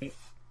got it right.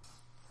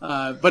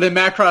 But in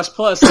Macross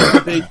Plus,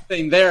 the big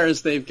thing there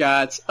is they've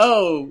got,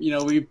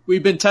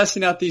 we've been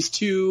testing out these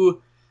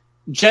 2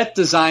 jet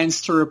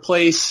designs to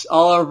replace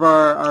all of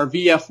our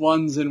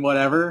VF1s and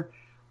whatever.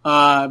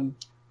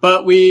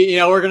 But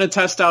we're going to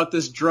test out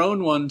this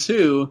drone one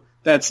too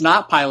that's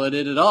not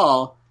piloted at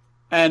all.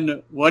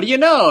 And what do you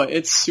know?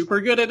 It's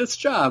super good at its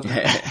job.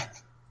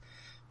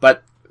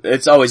 But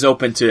it's always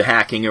open to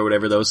hacking or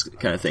whatever, those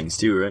kind of things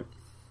too, right?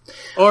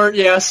 Or,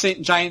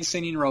 giant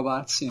singing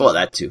robots. Well,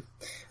 that too.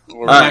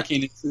 Or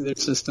hacking into their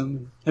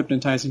system,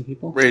 hypnotizing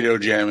people. Radio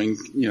jamming,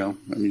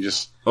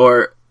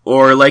 Or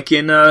like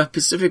in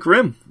Pacific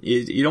Rim,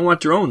 you don't want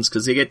drones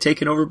because they get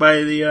taken over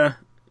by the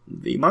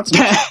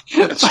monsters.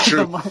 That's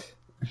true.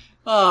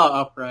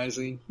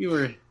 Uprising.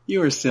 You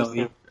were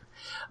silly.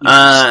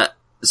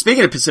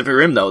 Speaking of Pacific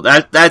Rim, though,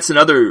 that's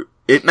another.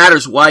 It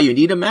matters why you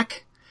need a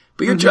mech,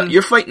 but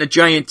you're fighting a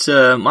giant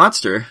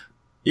monster.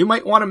 You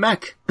might want a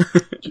mech.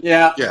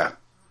 Yeah. Yeah.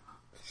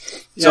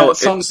 So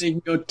something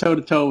you can go toe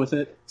to toe with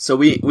it. So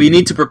we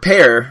need to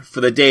prepare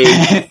for the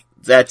day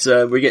that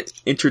we get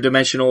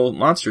interdimensional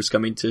monsters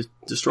coming to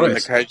destroy When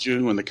us. the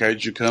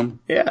kaiju come.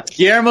 Yeah.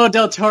 Guillermo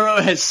del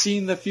Toro has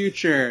seen the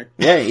future.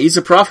 Yeah, he's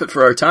a prophet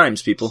for our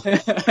times, people.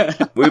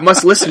 We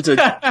must listen to...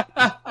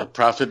 The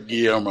Prophet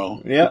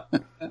Guillermo. Yeah.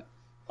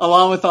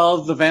 Along with all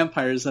of the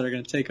vampires that are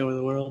going to take over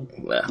the world.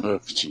 Well, Oh,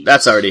 jeez.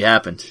 that's already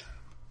happened.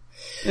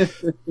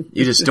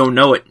 You just don't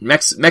know it.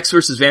 Mechs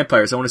versus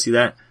vampires, I want to see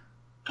that.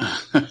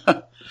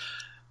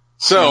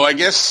 So, I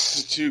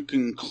guess to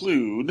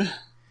conclude,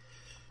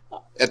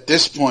 at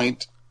this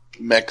point,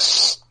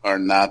 mechs are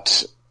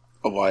not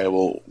a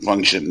viable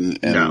function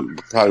and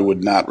probably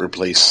would not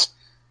replace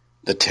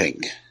the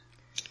tank.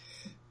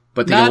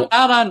 But they Not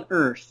on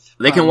Earth.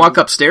 can walk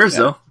upstairs,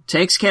 though.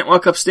 Tanks can't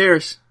walk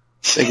upstairs.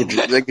 They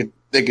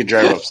could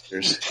drive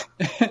upstairs.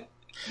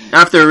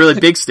 Not if they're really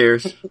big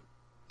stairs.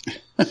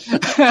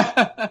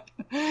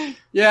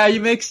 Yeah,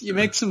 you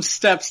make some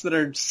steps that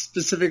are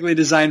specifically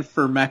designed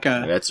for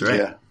mecha. That's right.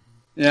 Yeah.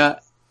 Yeah.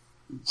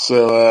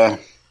 So,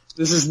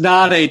 This is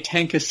not a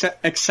tank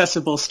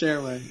accessible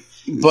stairway.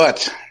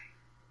 but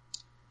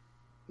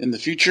in the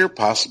future,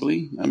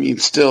 possibly. I mean,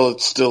 it's still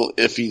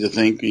iffy to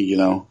think, you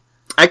know.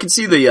 I can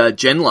see the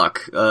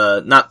Genlock,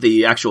 not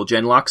the actual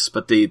Genlocks,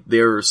 but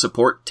their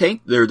support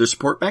tank, their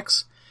support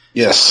mechs.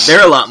 Yes.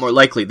 They're a lot more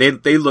likely.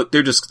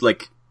 They're just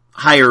like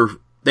higher.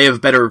 They have a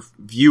better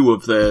view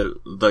of the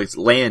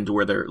land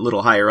where they're a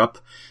little higher up,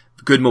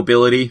 good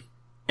mobility,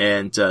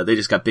 and they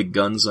just got big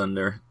guns on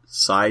their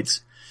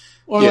sides.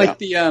 Or like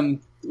the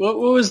what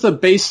was the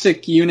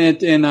basic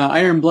unit in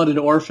Iron Blooded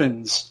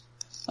Orphans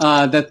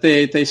that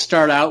they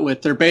start out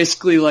with? They're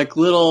basically like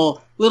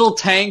little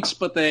tanks,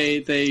 but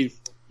they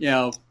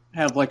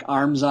have like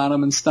arms on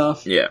them and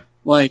stuff. Yeah.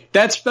 Like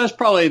that's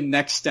probably the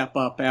next step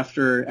up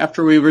after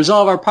we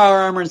resolve our power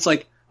armor. It's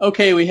like,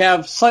 okay, we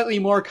have slightly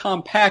more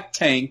compact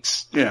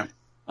tanks. Yeah.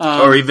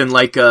 Or even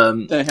like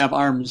That have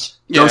arms.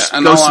 Ghost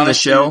and in all the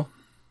honesty, Shell.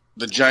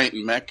 The giant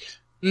mech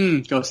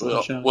Ghost in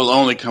the Shell. will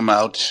only come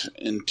out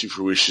into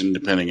fruition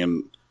depending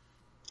on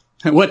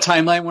What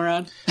timeline we're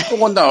on?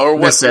 or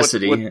what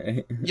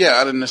Necessity.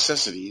 out of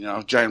necessity. You know,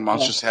 if giant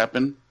monsters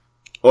happen.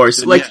 Or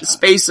like Yeah.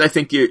 space, I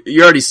think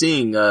you're already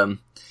seeing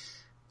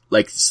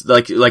like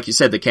you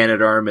said, the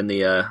Canadarm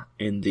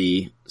in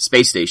the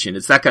space station.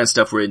 It's that kind of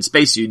stuff where in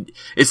space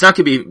it's not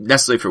going to be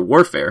necessarily for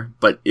warfare,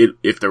 but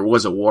if there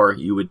was a war,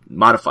 you would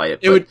modify it.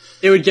 It would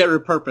get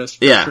repurposed.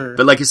 For sure.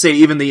 But like you say,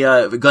 even the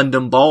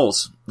Gundam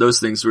balls, those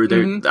things were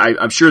there.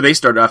 I'm sure they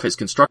started off as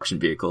construction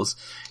vehicles,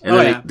 and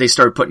then they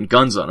started putting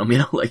guns on them. You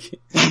know, like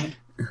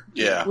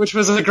Yeah. Which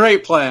was a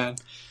great plan.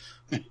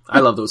 I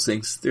love those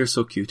things. They're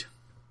so cute.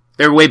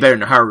 They're way better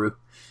than Haru.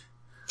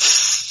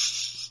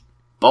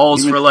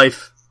 Balls for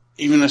life.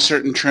 Even a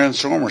certain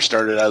Transformer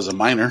started as a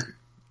miner.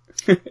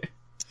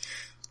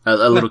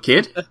 A little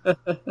kid?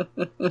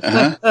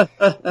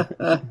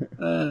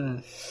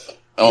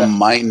 A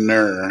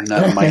miner,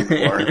 not a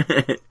minor.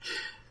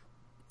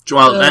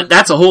 Well,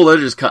 that's a whole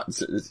other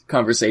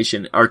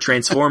conversation. Are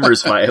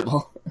Transformers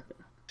viable?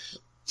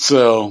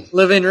 So,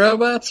 Living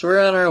robots, we're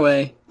on our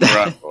way.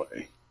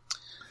 boy.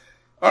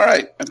 All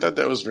right. I thought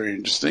that was very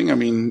interesting. I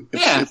mean,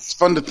 it's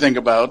fun to think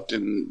about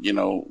and, you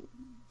know,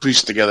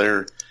 piece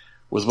together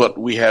with what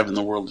we have in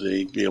the world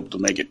today to be able to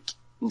make it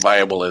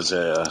viable as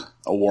a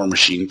war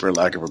machine, for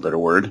lack of a better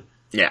word.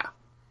 Yeah.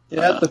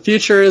 Yeah, the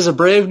future is a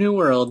brave new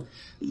world.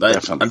 But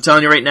Definitely. I'm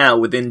telling you right now,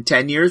 within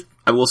 10 years,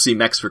 I will see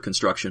mechs for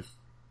construction.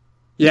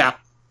 Yeah.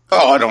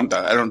 Oh, I don't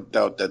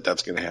doubt that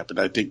that's going to happen.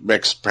 I think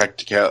mech's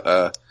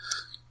practical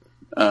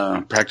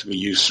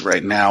use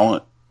right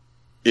now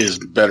is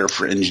better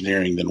for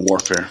engineering than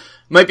warfare.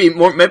 Might be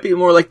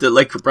more like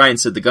like Brian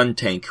said, the gun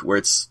tank, where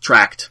it's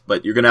tracked,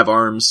 but you're gonna have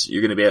arms,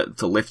 you're gonna be able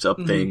to lift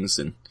up things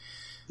and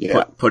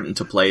put it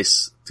into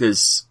place.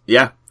 Cause,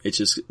 it's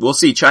just, we'll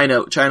see.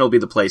 China will be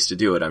the place to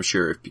do it, I'm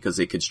sure, because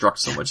they construct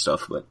so much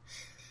stuff, well,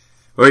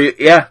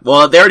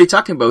 they're already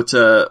talking about,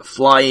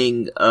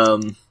 flying,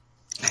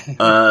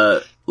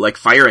 like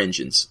fire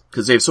engines,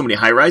 cause they have so many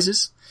high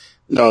rises.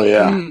 Oh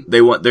yeah.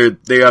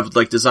 They have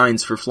like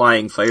designs for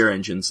flying fire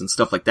engines and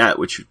stuff like that,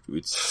 which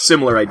it's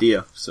similar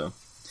idea, so.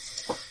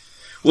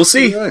 We'll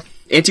see. Right.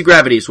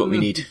 Anti-gravity is what we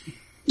need.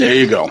 There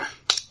you go.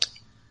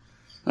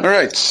 All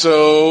right,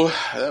 so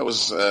that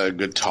was a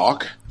good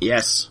talk.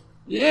 Yes.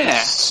 Yeah.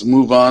 Let's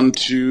move on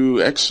to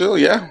Exfil,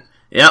 yeah?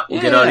 Yeah,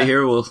 we'll get out of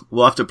here.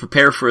 We'll have to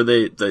prepare for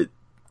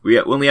we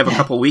only have a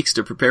couple weeks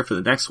to prepare for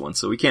the next one,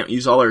 so we can't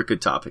use all our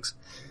good topics.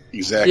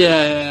 Exactly.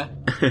 Yeah.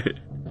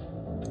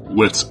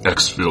 Let's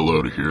exfil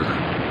out of here.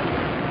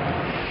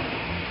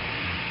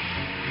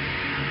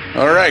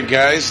 All right,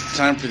 guys, it's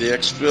time for the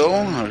Exfil.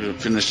 I'm going to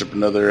finish up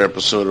another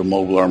episode of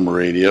Mobile Armor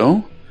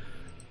Radio.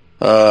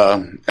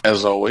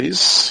 As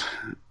always,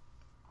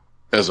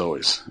 I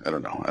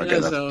don't know. I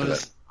got nothing for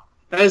that.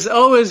 As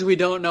always, we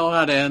don't know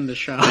how to end the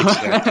show.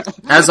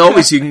 As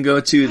always, you can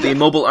go to the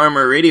Mobile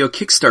Armor Radio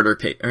Kickstarter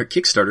page, or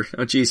Kickstarter.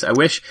 Oh jeez, I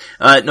wish.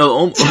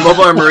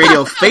 Mobile Armor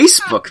Radio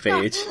Facebook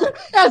page.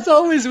 As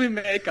always, we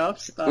make up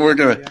stuff. We're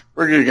gonna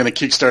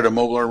kickstart a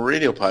Mobile Armor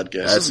Radio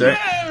podcast. That's right.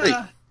 Great.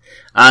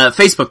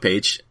 Facebook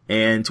page,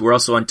 And we're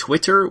also on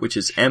Twitter, which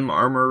is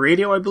M-Armor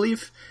Radio, I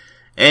believe.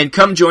 And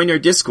come join our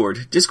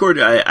Discord. Discord,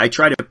 I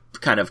try to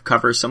kind of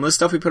cover some of the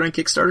stuff we put on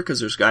Kickstarter, because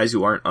there's guys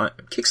who aren't on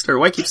Kickstarter.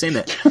 Why keep saying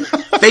that?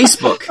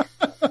 Facebook.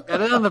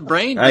 Got it on the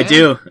brain, man. I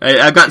do.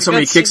 I've gotten so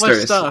many so much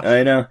Kickstarters. stuff.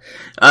 I know.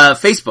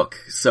 Facebook.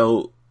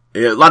 So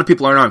a lot of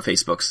people aren't on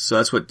Facebook, so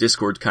that's what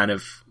Discord kind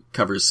of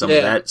covers some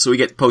of that. So we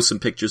get post some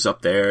pictures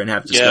up there and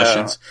have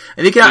discussions.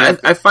 I think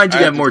I find you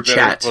have more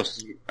chat.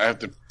 I have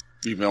to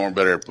be more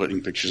better at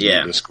putting pictures in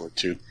the Discord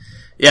too.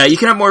 Yeah, you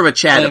can have more of a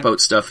chat about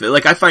stuff.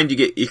 Like I find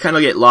you kind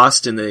of get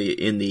lost in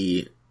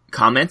the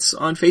comments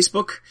on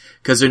Facebook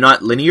because they're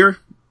not linear.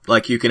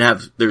 Like you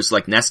can there's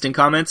like nesting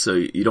comments, so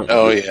you don't.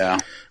 Oh yeah.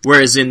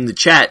 Whereas in the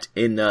chat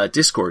in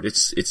Discord,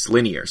 it's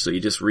linear, so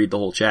you just read the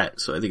whole chat.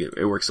 So I think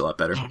it works a lot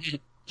better.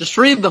 Just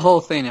read the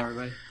whole thing,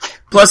 everybody.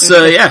 Plus,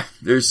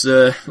 there's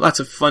lots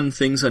of fun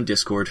things on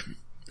Discord,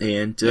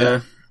 and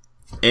we'll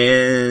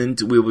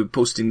be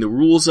posting the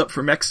rules up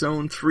for Mech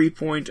Zone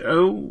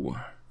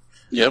 3.0.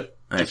 Yep.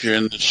 If you're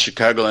in the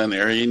Chicagoland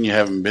area and you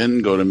haven't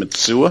been, go to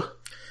Mitsuwa.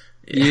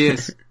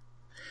 Yes.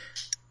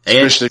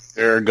 Especially if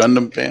you're a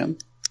Gundam fan.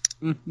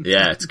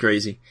 Yeah, it's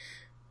crazy.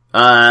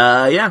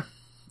 Yeah.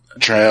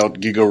 Try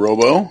out Giga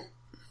Robo.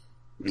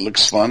 It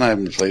looks fun. I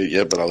haven't played it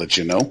yet, but I'll let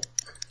you know.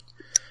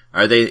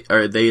 Are they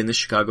in the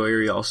Chicago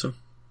area also?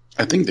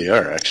 I think they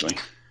are, actually.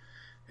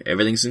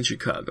 Everything's in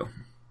Chicago.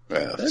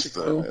 Well, it's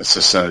the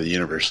center of the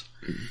universe.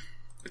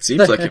 It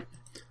seems like it.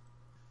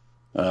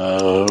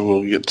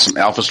 We'll get some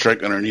Alpha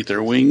Strike underneath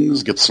their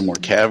wings, get some more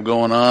Cav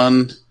going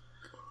on.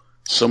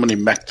 So many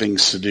mech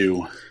things to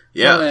do.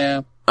 Yeah. Oh,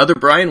 yeah. Other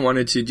Brian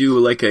wanted to do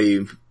like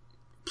a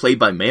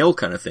play-by-mail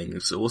kind of thing,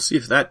 so we'll see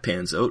if that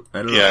pans out.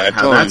 I don't know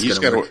how that's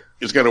going to work.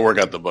 He's got to work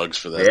out the bugs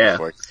for that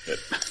before I can fit.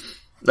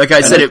 Like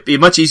I said, it'd be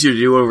much easier to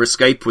do over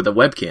Skype with a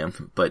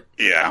webcam, but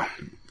yeah,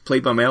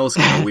 play-by-mail is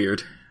kind of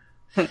weird.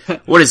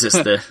 What is this?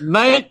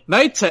 Knight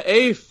to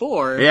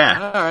A4? Yeah.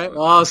 Alright,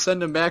 well I'll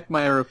send him back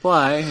my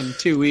reply in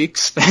 2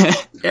 weeks.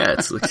 Yeah,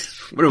 it's like,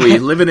 what are we,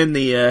 living in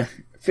the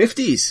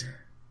 50s?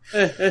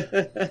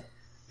 The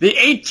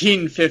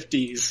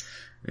 1850s.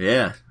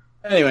 Yeah.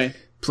 Anyway.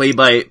 Play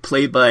by,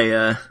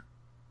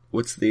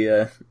 what's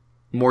the,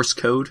 Morse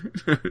code?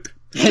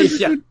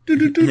 Yeah.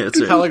 That's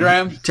it.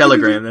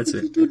 Telegram, that's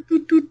it.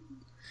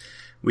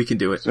 We can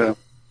do it. So,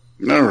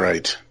 all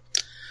right.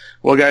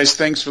 Well, guys,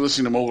 thanks for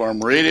listening to Mobile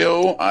Armor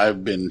Radio.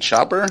 I've been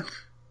Chopper.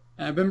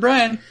 I've been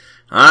Brian.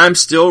 I'm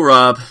still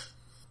Rob.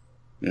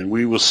 And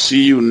we will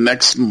see you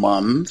next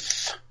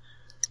month,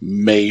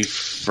 May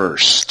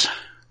 1st.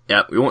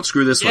 Yeah, we won't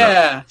screw this one up.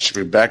 Yeah. Should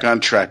be back on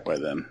track by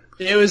then.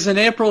 It was an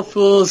April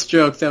Fool's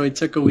joke that we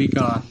took a week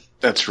off.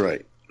 That's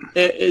right.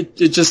 It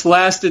just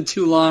lasted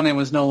too long and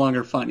was no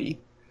longer funny.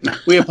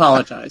 We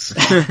apologize.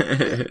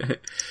 I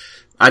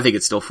think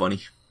it's still funny.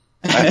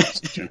 I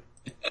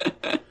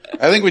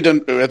think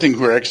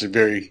we're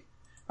actually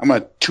I'm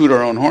going to toot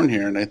our own horn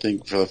here, and I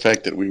think for the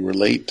fact that we were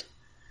late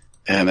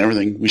and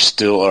everything, we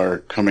still are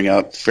coming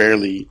out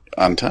fairly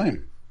on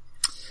time.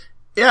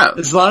 Yeah.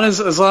 As long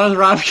as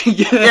Rob can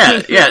get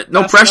it. Yeah,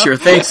 no pressure.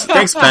 Thanks,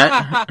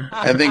 Pat.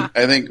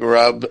 I think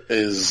Rob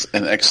is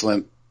an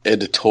excellent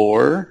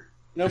editor.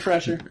 No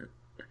pressure.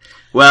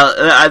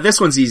 Well,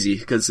 this one's easy,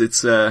 because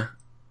it's, you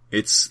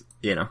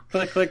know.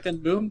 Click,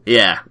 and boom.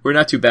 Yeah, we're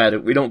not too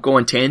bad. We don't go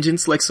on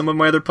tangents like some of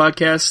my other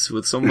podcasts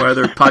with some of my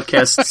other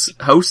podcasts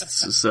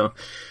hosts, so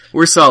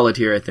we're solid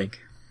here, I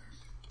think.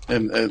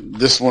 And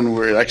this one,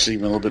 we're actually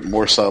even a little bit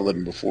more solid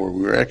than before.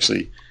 We were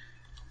actually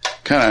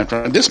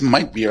this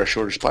might be our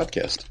shortest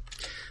podcast.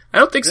 I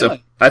don't think so.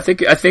 I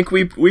think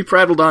we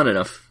prattled on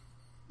enough.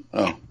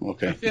 Oh,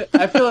 okay.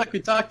 I feel like we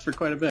talked for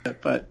quite a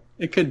bit, but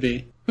it could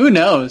be. Who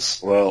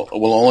knows? Well,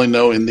 we'll only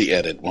know in the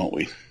edit, won't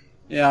we?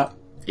 Yeah.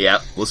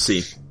 Yeah, we'll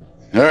see.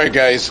 All right,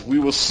 guys. We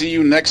will see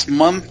you next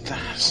month.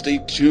 Stay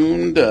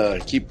tuned.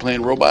 Keep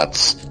playing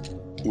robots.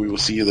 We will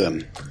see you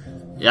then.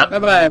 Yep.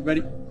 Bye-bye, everybody.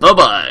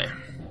 Bye-bye.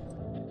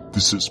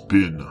 This has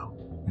been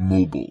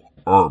Mobile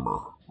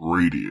Armor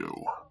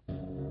Radio.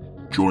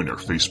 Join our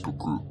Facebook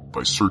group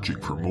by searching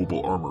for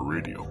Mobile Armor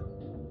Radio.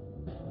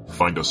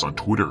 Find us on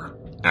Twitter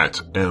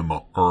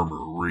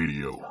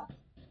 @MArmorRadio.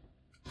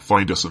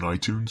 Find us on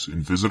iTunes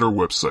and visit our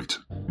website,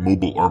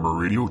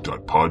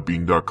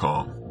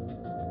 mobilearmorradio.podbean.com.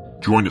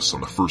 Join us on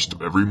the first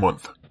of every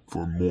month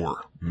for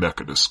more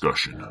mecha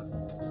discussion.